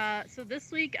 So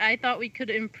this week, I thought we could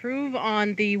improve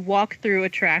on the walkthrough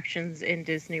attractions in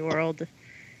Disney World.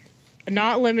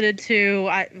 Not limited to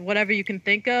whatever you can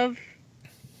think of,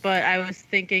 but I was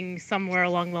thinking somewhere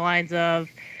along the lines of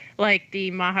like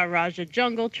the Maharaja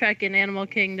Jungle Trek in Animal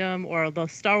Kingdom or the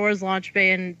Star Wars launch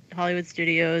bay in Hollywood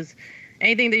Studios.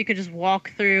 Anything that you could just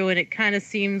walk through and it kind of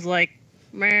seems like,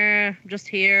 meh, just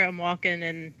here, I'm walking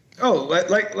and Oh, like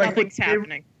nothing's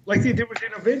happening. Like they did with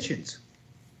Interventions.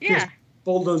 Yeah.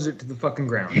 Bulldoze it to the fucking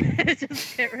ground.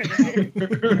 Just get rid of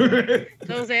it.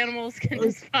 Those animals can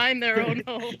just find their own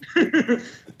home.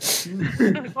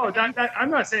 Oh,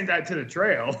 I'm not saying that to the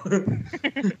trail.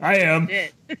 I am.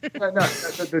 Shit. No,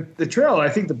 the trail. I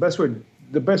think the best way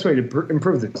to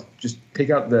improve it, just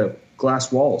take out the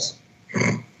glass walls.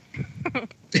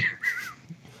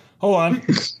 Hold on.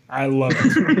 I love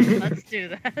it. Let's do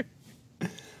that.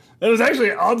 That was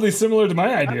actually oddly similar to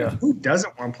my idea. Who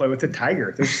doesn't want to play with the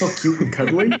tiger? They're so cute and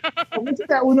cuddly. Oh, look at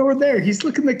that one over there. He's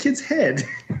looking at the kid's head.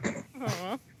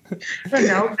 Oh, And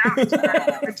now he's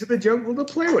back into the jungle to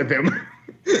play with him.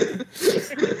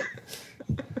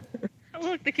 oh,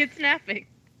 look, the kid's napping.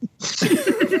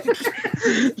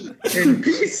 In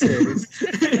pieces.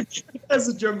 As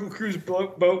the Jungle Cruise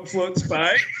boat floats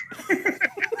by.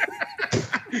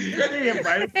 They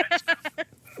invited that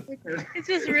It's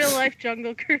just real life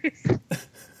Jungle Cruise.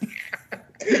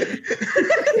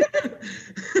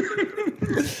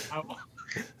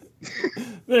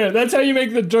 There, that's how you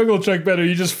make the jungle trek better.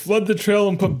 You just flood the trail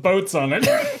and put boats on it.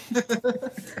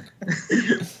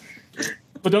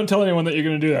 But don't tell anyone that you're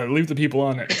going to do that. Leave the people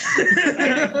on it.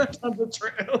 on the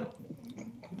trail.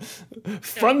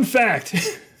 Fun fact.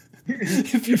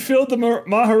 If you filled the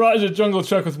Maharaja jungle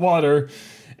trek with water,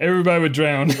 everybody would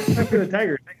drown. After the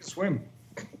tiger, take a swim.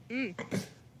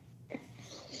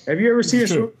 Have you ever seen a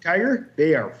swim tiger?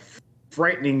 They are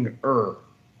frightening.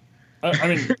 I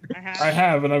mean, I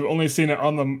have, and I've only seen it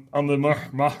on the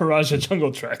Maharaja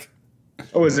jungle trek.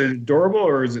 Oh, is it adorable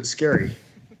or is it scary?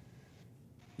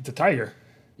 It's a tiger.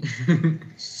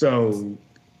 So,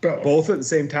 both at the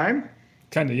same time?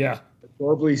 Kinda, yeah.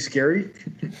 Adorably scary?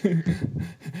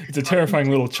 It's a terrifying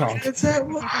little chonk.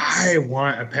 I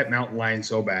want a pet mountain lion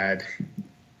so bad.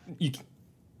 You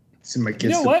It's in my kids. You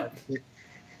know what?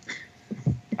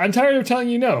 I'm tired of telling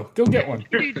you no. Go get one.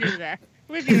 You do that.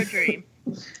 Live your dream.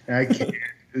 I can't.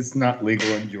 It's not legal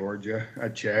in Georgia. I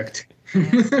checked.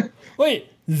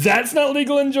 Wait, that's not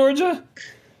legal in Georgia?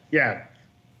 Yeah.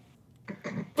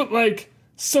 But, like,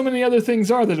 so many other things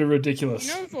are that are ridiculous.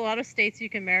 You know, there's a lot of states you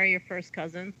can marry your first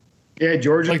cousin. Yeah,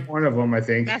 Georgia's Like- one of them, I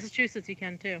think. Massachusetts, you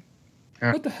can too.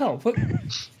 What the hell? What?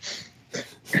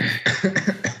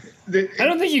 The- I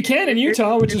don't think you can in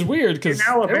Utah, which is weird because in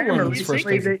Alabama, everyone's first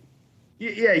recently, cousin.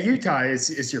 yeah, Utah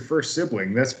is your first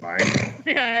sibling. That's fine.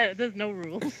 Yeah, there's no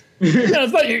rules. No,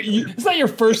 it's not your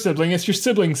first sibling. It's your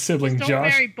sibling's sibling, Don't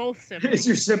Josh. marry both siblings. It's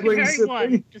your sibling's Marry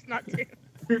sibling. one, just not two.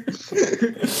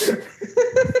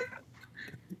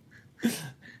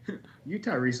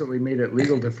 Utah recently made it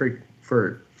legal to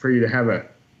for you to have a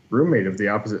roommate of the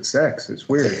opposite sex. It's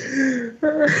weird.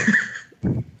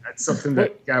 That's something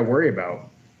that you gotta worry about.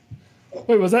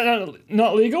 Wait, was that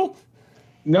not legal?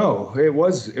 No, it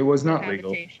was not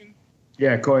legal. Habitation.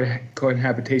 Yeah,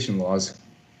 cohabitation laws.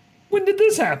 When did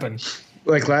this happen?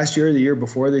 Like last year, or the year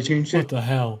before, they changed What it. the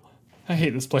hell? I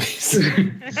hate this place.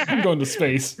 I'm going to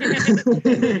space.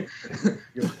 Utah,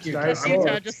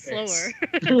 just slower.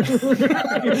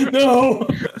 No,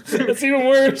 that's even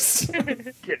worse.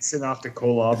 Get sent off to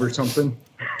Kolob or something.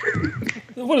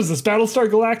 What is this, Battlestar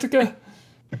Galactica?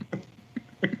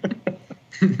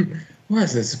 What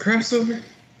is this, a crossover?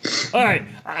 All right,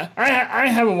 I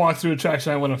have a walkthrough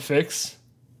attraction I want to fix,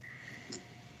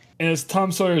 and it's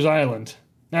Tom Sawyer's Island.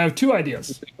 Now I have two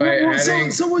ideas. By Well,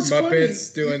 adding so what's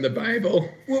Muppets doing the Bible.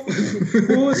 Well,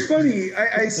 it's funny.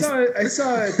 I saw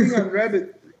a thing on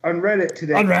Reddit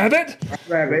today. On Rabbit?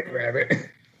 Rabbit.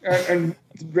 On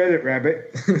Reddit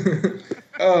Rabbit.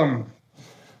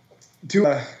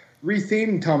 To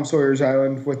retheme Tom Sawyer's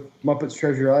Island with Muppets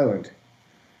Treasure Island.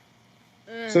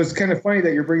 So it's kind of funny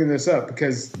that you're bringing this up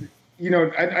because, I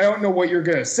don't know what you're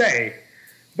gonna say,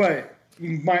 but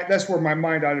that's where my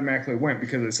mind automatically went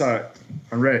because I saw it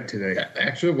on Reddit today. That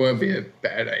actually wouldn't be a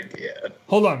bad idea.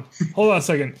 Hold on a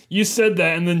second. You said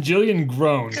that, and then Jillian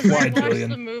groaned. Because Why, I watched the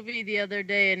Jillian? movie the other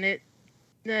day, and it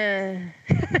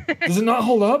Does it not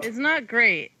hold up? it's not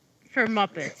great for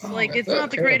Muppets. Like, it's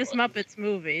not the greatest Muppets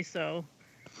movie, so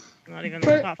not even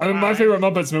the top I mean, my five. favorite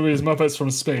Muppets movie is Muppets from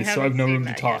I Space, so I have haven't no seen room to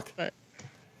that talk. yet,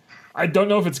 I don't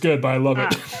know if it's good, but I love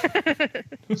it.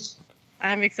 but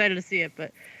I'm excited to see it.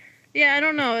 But yeah, I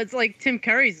don't know. It's like Tim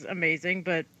Curry's amazing,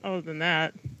 but other than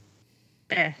that,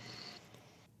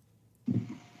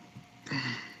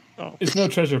 So, It's no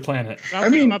Treasure Planet. I'll I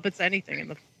see mean- Muppets anything in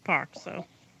the park. So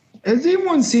Has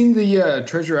anyone seen the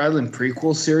Treasure Island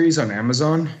prequel series on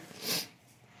Amazon?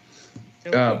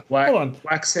 Hold on.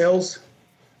 Black Sails.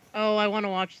 oh, I want to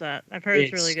watch that. I've heard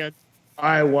it's really good.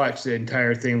 I watched the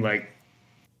entire thing like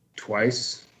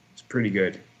twice. It's pretty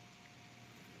good.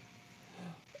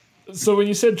 So when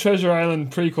you said Treasure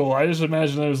Island prequel, I just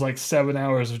imagined there was like 7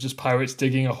 hours of just pirates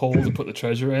digging a hole to put the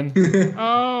treasure in.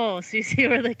 Oh, so you see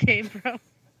where they came from?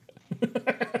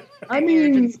 I origin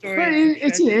mean, story but of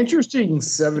it's an treasure. interesting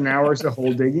 7 hours of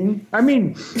hole digging. I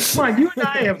mean, come on, you and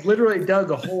I have literally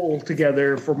dug a hole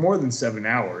together for more than 7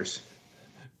 hours.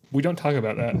 We don't talk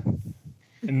about that.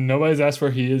 And nobody's asked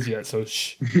where he is yet, so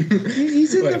shh.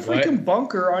 He's in the Wait, what? freaking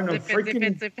bunker on the Zip it, zip it,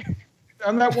 freaking zip it.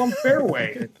 on that one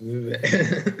fairway.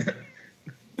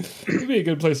 It'd be a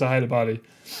good place to hide a body.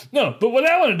 No, but what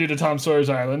I want to do to Tom Sawyer's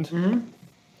Island,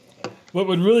 what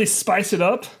would really spice it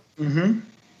up,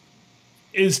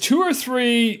 is 2 or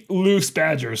 3 loose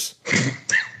badgers.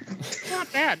 It's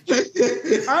not bad.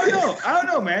 I don't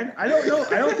know, man. I don't know.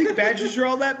 I don't think badgers are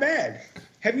all that bad.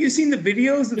 Have you seen the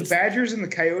videos of the badgers and the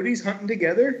coyotes hunting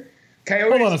together?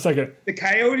 Hold on a second. The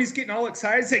coyotes getting all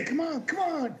excited, saying, "Come on, come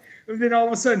on!" And then all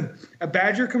of a sudden, a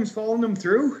badger comes following them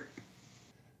through.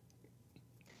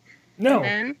 No.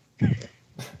 And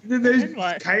There's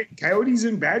what? Coyotes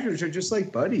and badgers are just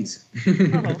like buddies.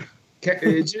 oh,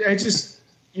 It's just,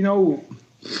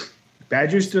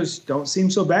 badgers just don't seem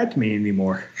so bad to me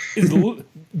anymore.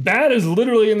 Bad is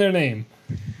literally in their name.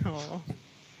 oh,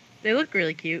 they look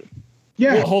really cute.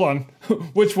 Yeah. Well, hold on.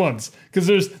 Which ones? Because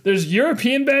there's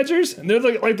European badgers, and they're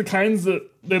like the kinds that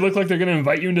they look like they're going to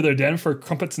invite you into their den for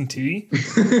crumpets and tea.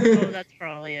 Oh, that's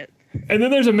probably it. And then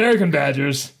there's American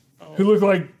badgers, who look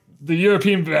like the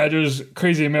European badger's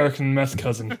crazy American meth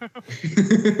cousin.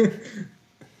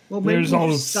 Well, maybe There's we all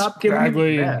should stop giving them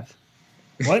scraggly and- meth.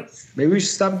 What? Maybe we should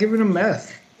stop giving them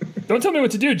meth. Don't tell me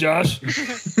what to do, Josh.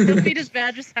 He'll feed his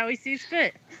badgers how he sees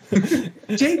fit.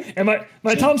 Jake, And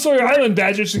my Tom Sawyer Island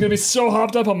badger is going to be so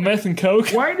hopped up on meth and coke.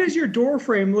 why does your door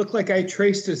frame look like I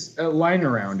traced a line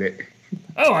around it?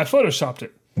 Oh, I photoshopped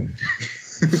it.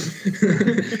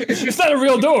 It's not a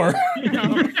real door.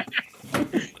 No.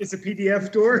 It's a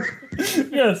PDF door.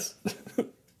 Yes.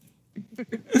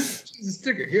 There's a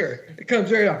sticker here. It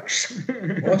comes right off.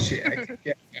 Well, shit.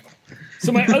 Yeah.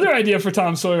 So my other idea for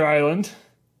Tom Sawyer Island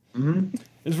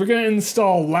is we're going to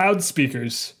install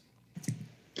loudspeakers,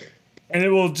 and it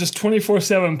will just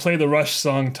 24/7 play the Rush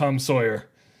song Tom Sawyer.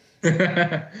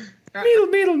 Meedle,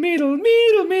 meedle, meedle,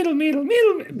 meedle, meedle, meedle,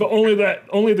 meedle, but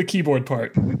only the keyboard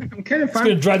part. It's I'm kind of going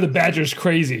to fine. drive the badgers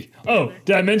crazy. Oh,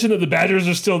 did I mention that the badgers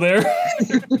are still there?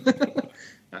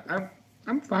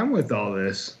 I'm fine with all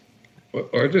this.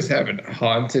 Or just have it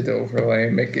haunted overlay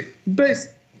and make it. But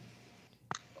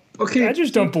okay,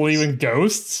 Badgers don't believe in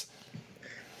ghosts.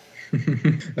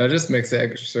 That just makes it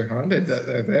extra haunted that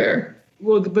they're there.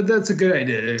 well, but that's a good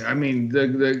idea. I mean,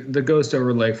 the ghost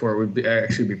overlay for it would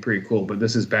actually be pretty cool. But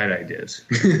this is bad ideas.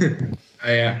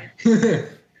 Oh, yeah.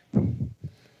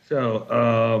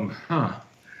 So,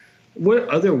 what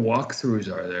other walkthroughs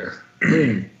are there?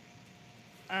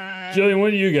 Jillian,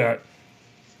 what do you got?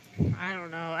 I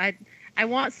don't know. I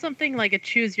want something like a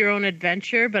choose your own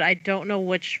adventure, but I don't know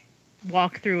which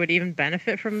walkthrough would even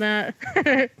benefit from that.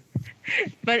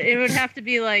 But it would have to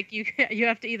be like you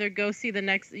have to either go see the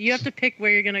next. You have to pick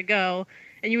where you're gonna go,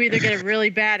 and you either get a really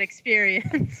bad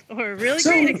experience or a really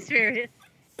great experience.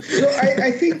 So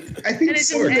I think And it just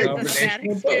some of ends the as a bad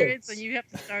experience, and you have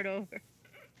to start over.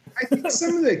 I think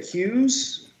some of the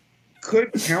cues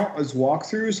could count as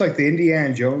walkthroughs, like the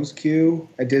Indiana Jones queue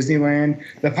at Disneyland,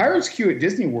 the Pirates queue at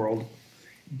Disney World,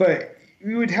 but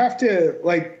you would have to,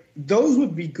 like, those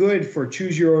would be good for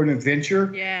choose your own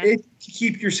adventure. Yeah. If you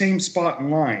keep your same spot in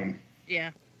line.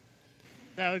 Yeah.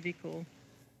 That would be cool.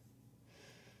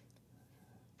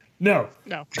 No.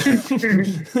 No. We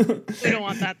don't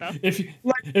want that, though. If you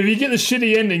get the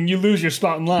shitty ending, you lose your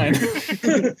spot in line.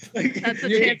 Like, That's a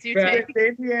chance you take. the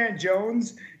Indiana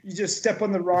Jones, you just step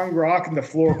on the wrong rock and the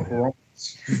floor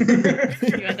crumbles. You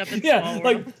end up in Small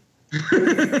World.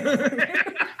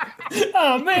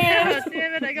 Oh man! Yeah,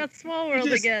 damn it, I got Small World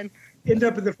Just- again. End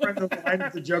up in the front of the line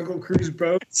with the Jungle Cruise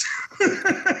boats.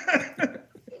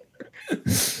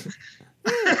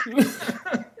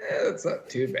 That's not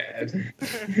too bad.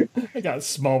 I got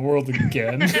Small World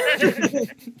again.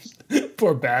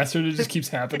 Poor bastard! It just keeps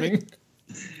happening.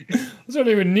 Those aren't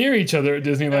even near each other at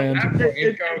Disneyland.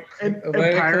 And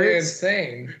Politically pirates,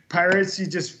 insane. pirates, you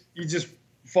just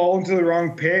fall into the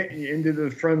wrong pit and you into the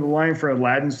front of the line for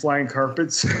Aladdin's flying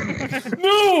carpets.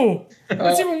 No,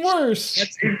 that's even worse.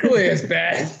 That's equally as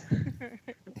bad.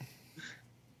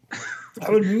 I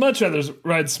would much rather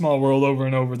ride Small World over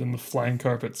and over than the flying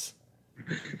carpets.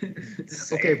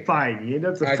 Okay, fine. You end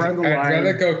up at the I'd front of the rather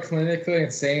line. go clinically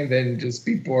insane than just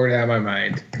be bored out of my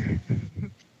mind.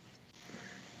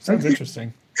 Sounds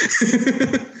interesting.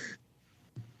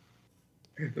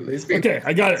 At least be Okay,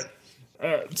 I got it.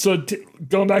 So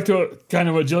going back to kind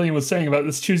of what Jillian was saying about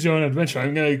this choose your own adventure,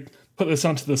 I'm going to put this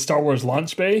onto the Star Wars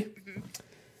launch bay.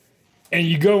 And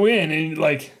you go in and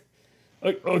like,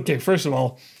 okay, first of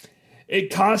all, it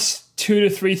costs $2,000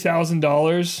 to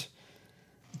 $3,000,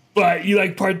 but you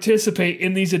like participate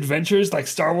in these adventures, like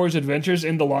Star Wars adventures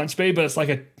in the launch bay, but it's like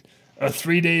a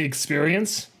 3-day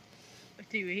experience.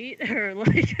 Do you eat or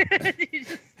like do you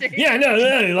just stay? Yeah, no,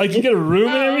 like you get a room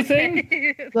and everything.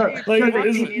 Okay. Look, Like, they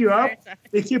is- keep you up.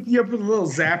 They keep you up with little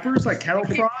zappers like cattle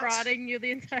Keep prods. prodding you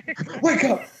the entire time. Wake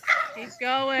up! Keep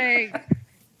going.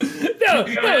 No,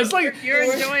 it's like You're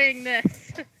enjoying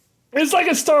this. it's like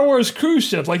a Star Wars cruise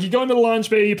ship. Like you go into the launch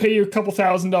bay, you pay your couple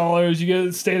 $1,000, you get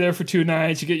to stay there for 2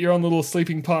 nights, you get your own little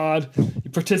sleeping pod, you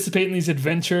participate in these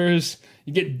adventures,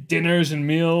 you get dinners and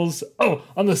meals. Oh,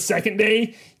 on the second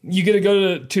day, you get to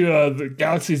go to the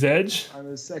Galaxy's Edge. On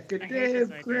the second I hate day this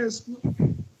of idea. Christmas.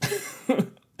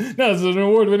 No, it's an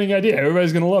award-winning idea.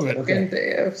 Everybody's gonna love it. Second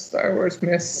day of Star Wars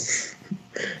Miss.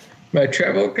 My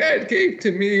travel guide gave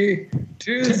to me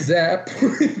 2 zap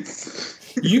points.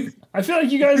 I feel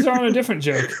like you guys are on a different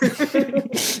joke.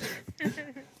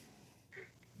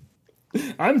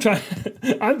 I'm trying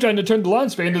to turn the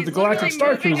launch bay into the He's Galactic Star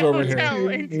literally Cruise moving a over here. hotel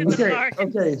into the Okay, park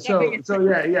and okay, stuffing it. so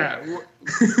yeah.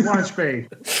 Launch bay.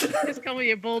 Just come with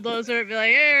your bulldozer and be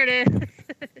like, here it is.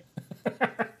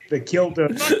 The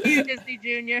Kilda. Fuck you, Disney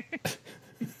Junior.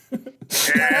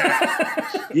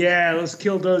 Yeah, let's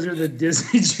Killdozer the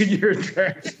Disney Junior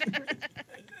attraction.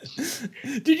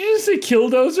 Did you just say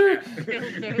Killdozer?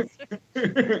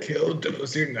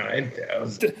 Killdozer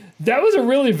 9000. That was a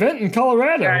real event in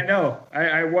Colorado. Yeah, I know.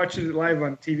 I watched it live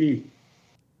on TV.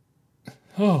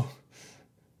 Oh.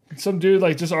 Some dude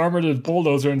like just armored a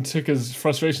bulldozer and took his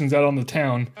frustrations out on the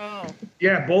town. Oh,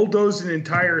 Yeah, bulldoze an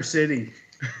entire city.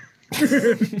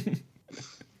 yikes.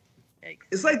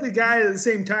 It's like the guy at the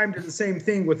same time did the same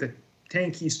thing with a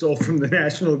tank he stole from the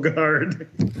National Guard.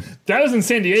 That was in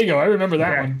San Diego. I remember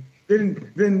that Yeah. one.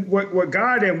 Then what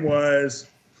got him was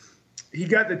he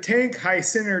got the tank high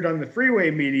centered on the freeway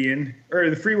median or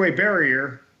the freeway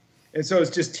barrier, and so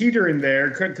it's just teetering there,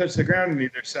 couldn't touch the ground on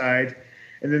either side.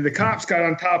 And then the cops got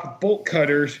on top with bolt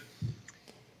cutters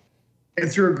and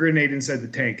threw a grenade inside the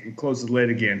tank and closed the lid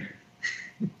again.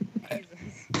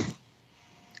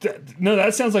 No,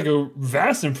 that sounds like a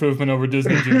vast improvement over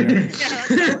Disney Junior.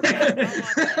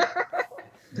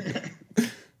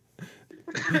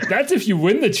 That's if you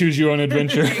win the choose your own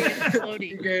adventure.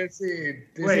 You guys see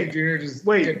Disney Wait, Junior just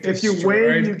Wait, get if you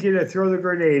destroyed. win, you get to throw the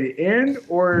grenade in,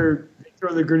 or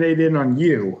throw the grenade in on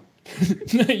you.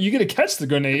 You get to catch the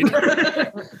grenade.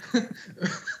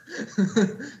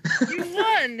 You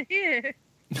won. Here.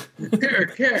 Here,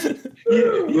 cat.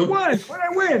 You won. What I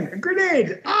win? A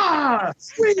grenade. Ah,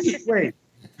 sweet. Wait.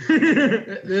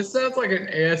 This sounds like an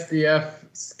ASDF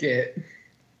skit.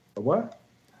 What?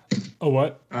 Oh,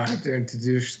 what? I'll have to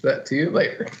introduce that to you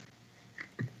later.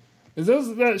 Is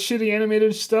that shitty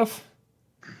animated stuff?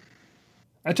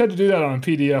 I tried to do that on a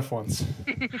PDF once.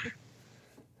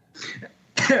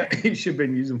 You should have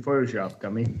been using Photoshop,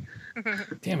 dummy.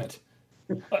 Damn it.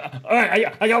 All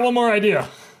right, I got one more idea.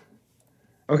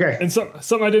 Okay. And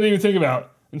something I didn't even think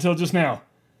about until just now.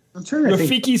 I'm trying to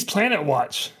think. Rafiki's Planet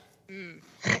Watch.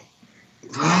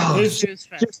 It's- News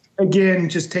fest.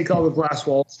 Just take all the glass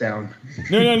walls down.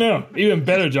 No. Even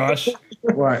better, Josh.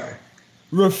 What?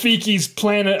 Rafiki's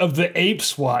Planet of the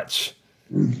Apes watch.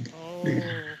 Oh,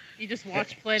 you just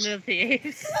watch Planet of the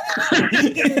Apes.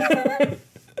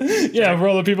 Yeah, for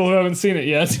all the people who haven't seen it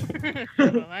yet.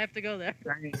 Oh, I have to go there.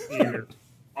 Giant theater.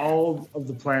 All of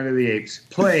the Planet of the Apes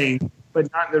playing,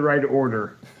 but not in the right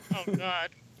order. Oh God.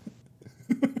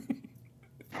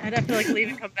 I'd have to leave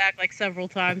and come back several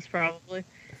times probably.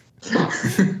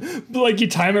 Like you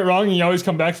time it wrong and you always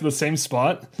come back to the same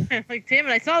spot. Damn it,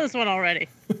 I saw this one already.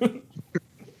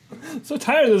 So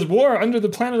tired of this war under the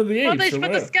Planet of the Apes. Well, they or should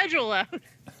put the whatever. schedule out.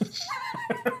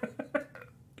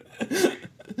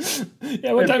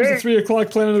 Yeah, what time's the 3 o'clock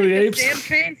Planet of the Apes? Damn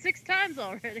train 6 times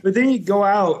already. But then you go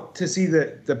out to see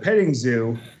the petting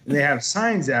zoo, and they have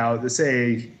signs out that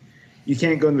say you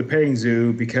can't go in the petting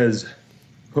zoo because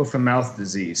hoof and mouth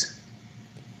disease.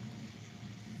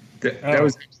 That Oh.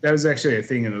 was actually a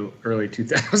thing in the early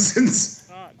 2000s.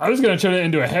 God. I was going to turn it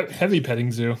into a heavy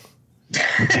petting zoo.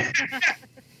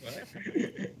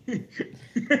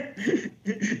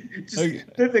 Just Okay.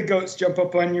 let the goats jump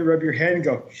up on you, rub your head, and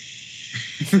go.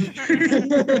 Shh.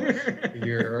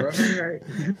 You're all right.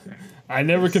 I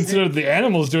never considered the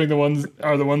animals doing the ones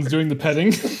doing the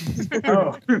petting.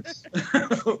 Oh,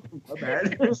 my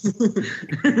bad.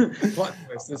 Plot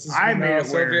twist. This is I from made it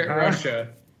Soviet weird, huh? Russia.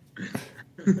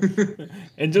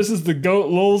 And just as the goat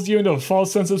lulls you into a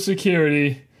false sense of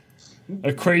security,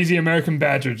 a crazy American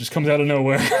badger just comes out of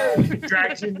nowhere.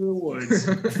 Drags you into the woods.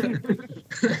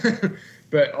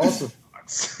 But also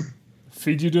dogs.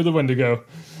 Feed you to the Wendigo.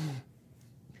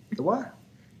 The what?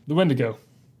 The Wendigo.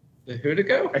 The who to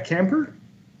go? A camper?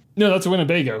 No, that's a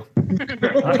Winnebago.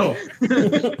 Oh.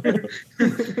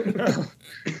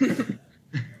 You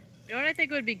know what I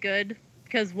think would be good?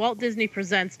 Because Walt Disney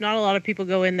Presents, not a lot of people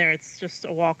go in there. It's just a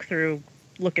walkthrough,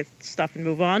 look at stuff and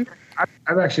move on.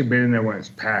 I've actually been in there when it's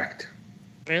packed.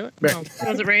 Really? But- Oh,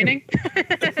 was it raining?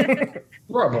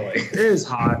 Probably. It is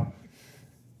hot.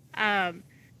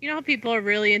 You know how people are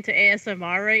really into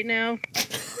ASMR right now?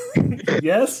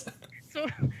 Yes? So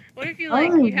what if you I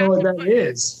don't you even know what that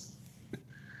is.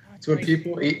 It's when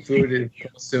people eat food and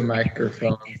close to a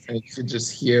microphone and you can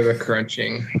just hear the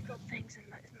crunching. things in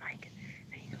the mic.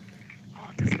 And you go,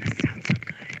 oh, doesn't this sound so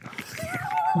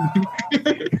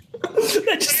good?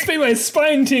 That just made my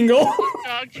spine tingle.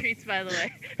 Dog treats, by the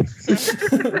way. So,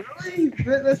 Really?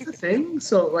 That's the thing?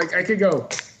 So, I could go.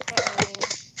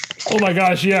 Oh my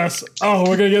gosh, yes. Oh,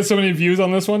 we're going to get so many views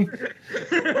on this one.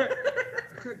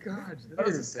 Good God. That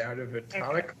was the sound of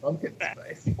atomic pumpkin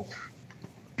spice.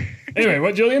 Anyway,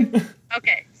 what, Jillian?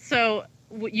 okay, so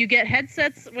you get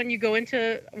headsets when you go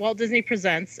into Walt Disney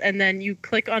Presents, and then you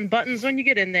click on buttons when you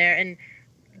get in there, and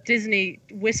Disney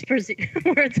whispers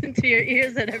words into your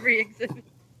ears at every exhibit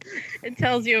and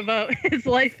tells you about his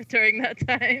life during that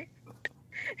time.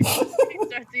 He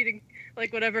starts eating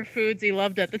whatever foods he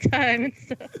loved at the time and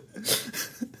stuff.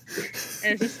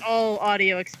 And it's just all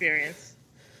audio experience.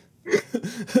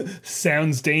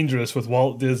 Sounds dangerous with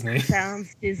Walt Disney.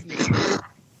 Sounds Disney.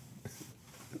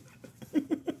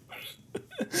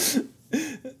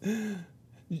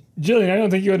 Jillian, I don't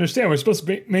think you understand. We're supposed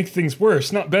to make things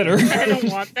worse, not better. I don't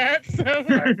want that, so.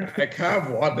 I kind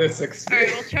of want this Alright,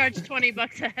 experience. we'll charge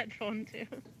 $20 a headphone too.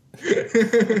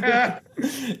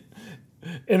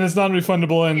 And it's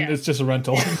non-refundable, and Yeah. it's just a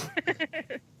rental.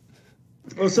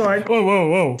 Well, so I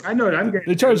Whoa. know what I'm They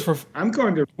getting. charge for I'm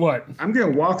going to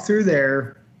walk through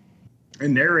there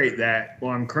and narrate that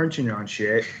while I'm crunching on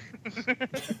shit.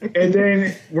 And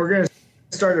then we're going to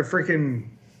start a freaking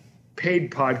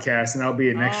paid podcast, and I'll be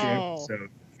in next year. Oh. So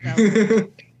That was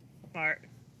smart.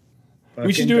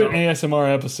 We should do an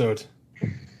ASMR episode.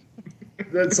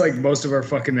 That's like most of our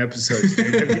fucking episodes.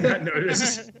 Dude. Have you not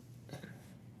noticed?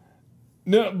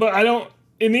 No, but I don't.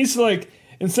 It needs to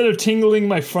instead of tingling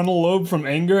my frontal lobe from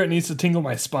anger, it needs to tingle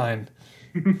my spine.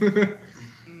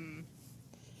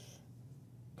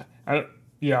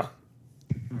 Yeah,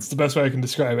 it's the best way I can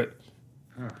describe it.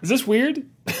 Is this weird?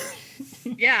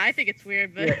 Yeah, I think it's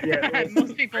weird, but Yeah,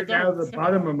 most people right now, don't. the so-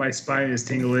 bottom of my spine is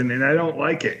tingling, and I don't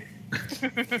like it.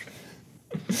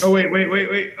 Oh,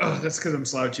 wait. Oh, that's because I'm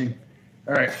slouching.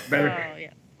 All right, better. Oh, yeah.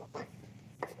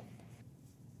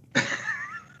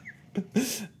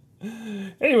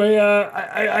 Anyway,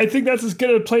 I think that's as good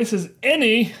a place as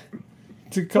any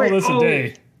to call this a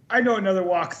day. I know another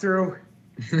walkthrough.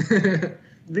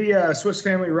 The Swiss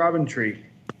Family Robin Tree.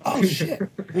 Oh shit!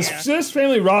 The Swiss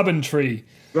Family Robin Tree,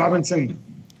 Robinsons.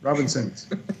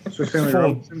 Swiss Family Full.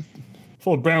 Robinson.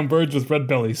 full of brown birds with red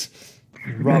bellies,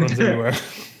 robins everywhere.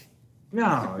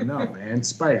 No, man,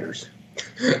 spiders.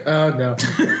 Oh no,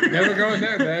 never going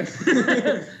there, man.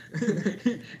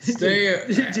 Stay at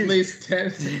least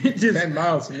 10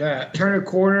 miles from that. Turn a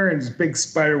corner and it's a big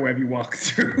spider web you walk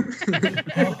through.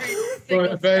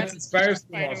 But it's spiders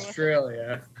from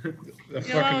Australia. The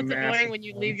You know how fucking it's massive annoying when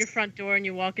you leave ones. your front door and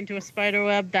you walk into a spider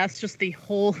web? That's just the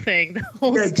whole thing. The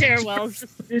whole Yeah, stairwell is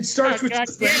just. It starts Oh, with God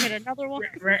just damn it, another one.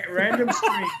 random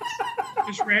strings.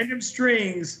 Just random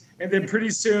strings, and then pretty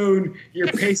soon you're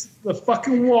pacing the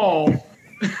fucking wall.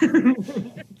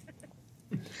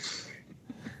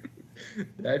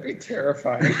 That'd be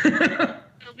terrifying.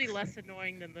 It'll be less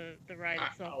annoying than the ride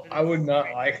itself. I would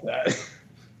not like that.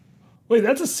 Wait,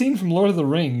 that's a scene from Lord of the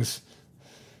Rings.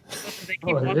 They keep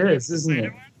Oh, it walking is, into isn't spider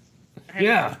it? webs? I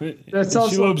haven't- Yeah. That's in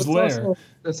also, Shelob's lair.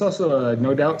 that's also a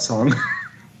No Doubt song.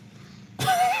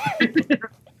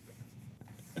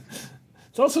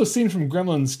 It's also a scene from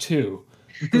Gremlins 2.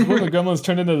 Because one of the gremlins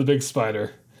turned into the big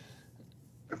spider.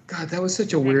 God, that was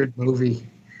such a weird movie.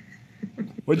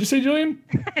 What'd you say, Julian?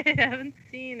 I haven't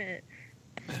seen it.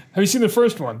 Have you seen the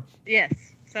first one? Yes.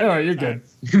 All right, you're good.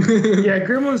 Yeah,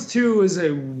 Gremlins 2 is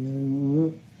a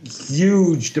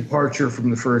huge departure from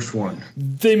the first one.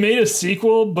 They made a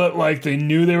sequel, but like they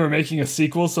knew they were making a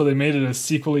sequel, so they made it as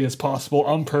sequely as possible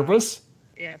on purpose.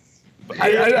 Yes.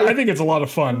 I think it's a lot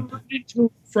of fun.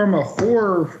 From a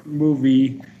horror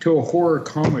movie to a horror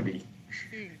comedy.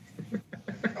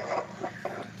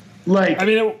 Like, I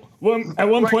mean, at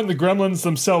one point, the gremlins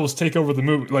themselves take over the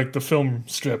movie, like the film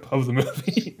strip of the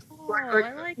movie. Oh,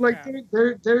 I like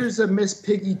that. there's a Miss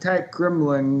Piggy type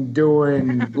gremlin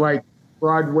doing like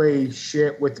Broadway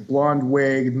shit with the blonde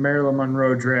wig, Marilyn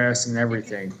Monroe dress, and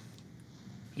everything.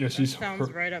 Yeah, she's. Sounds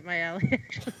right up my alley,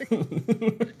 actually.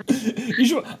 You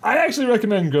should. I actually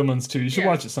recommend Gremlins too. You should Yeah.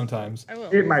 watch it sometimes. I will.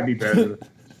 It might be better,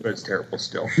 but it's terrible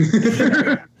still.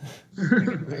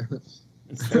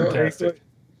 It's fantastic.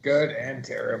 Good and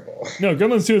terrible. No,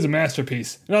 Gremlins 2 is a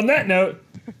masterpiece. And on that note,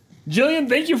 Jillian,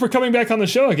 thank you for coming back on the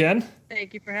show again.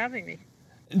 Thank you for having me.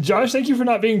 Josh, thank you for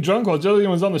not being drunk while Jillian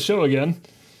was on the show again.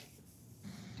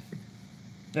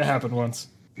 It happened once.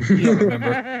 You don't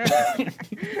remember.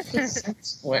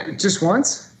 When? Just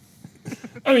once?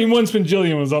 I mean, once when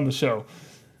Jillian was on the show.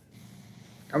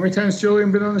 How many times has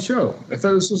Julian been on the show? I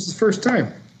thought this was the first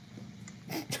time.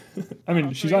 I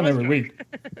mean, she's on every week.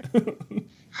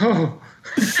 Oh,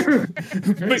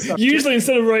 But usually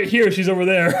instead of right here, she's over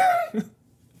there.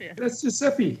 that's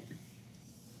Giuseppe.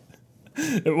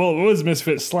 Well, it was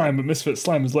Misfit Slime, but Misfit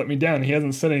Slime has let me down. He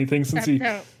hasn't said anything since he...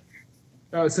 No.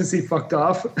 Oh, since he fucked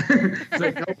off. It's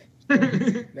like, nope.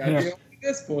 Now Yeah. deal with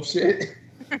this bullshit.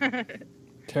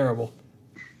 Terrible.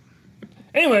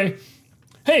 Anyway,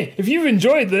 hey, if you've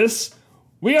enjoyed this,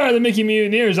 we are the Mickey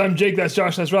Mutineers. I'm Jake, that's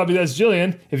Josh, that's Robbie, that's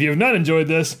Jillian. If you have not enjoyed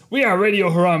this, we are Radio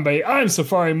Harambe. I'm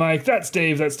Safari Mike, that's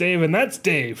Dave, and that's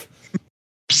Dave.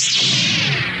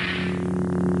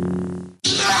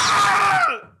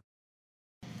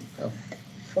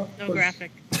 No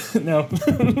graphic. No.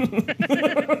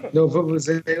 No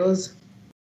vuvuzelas?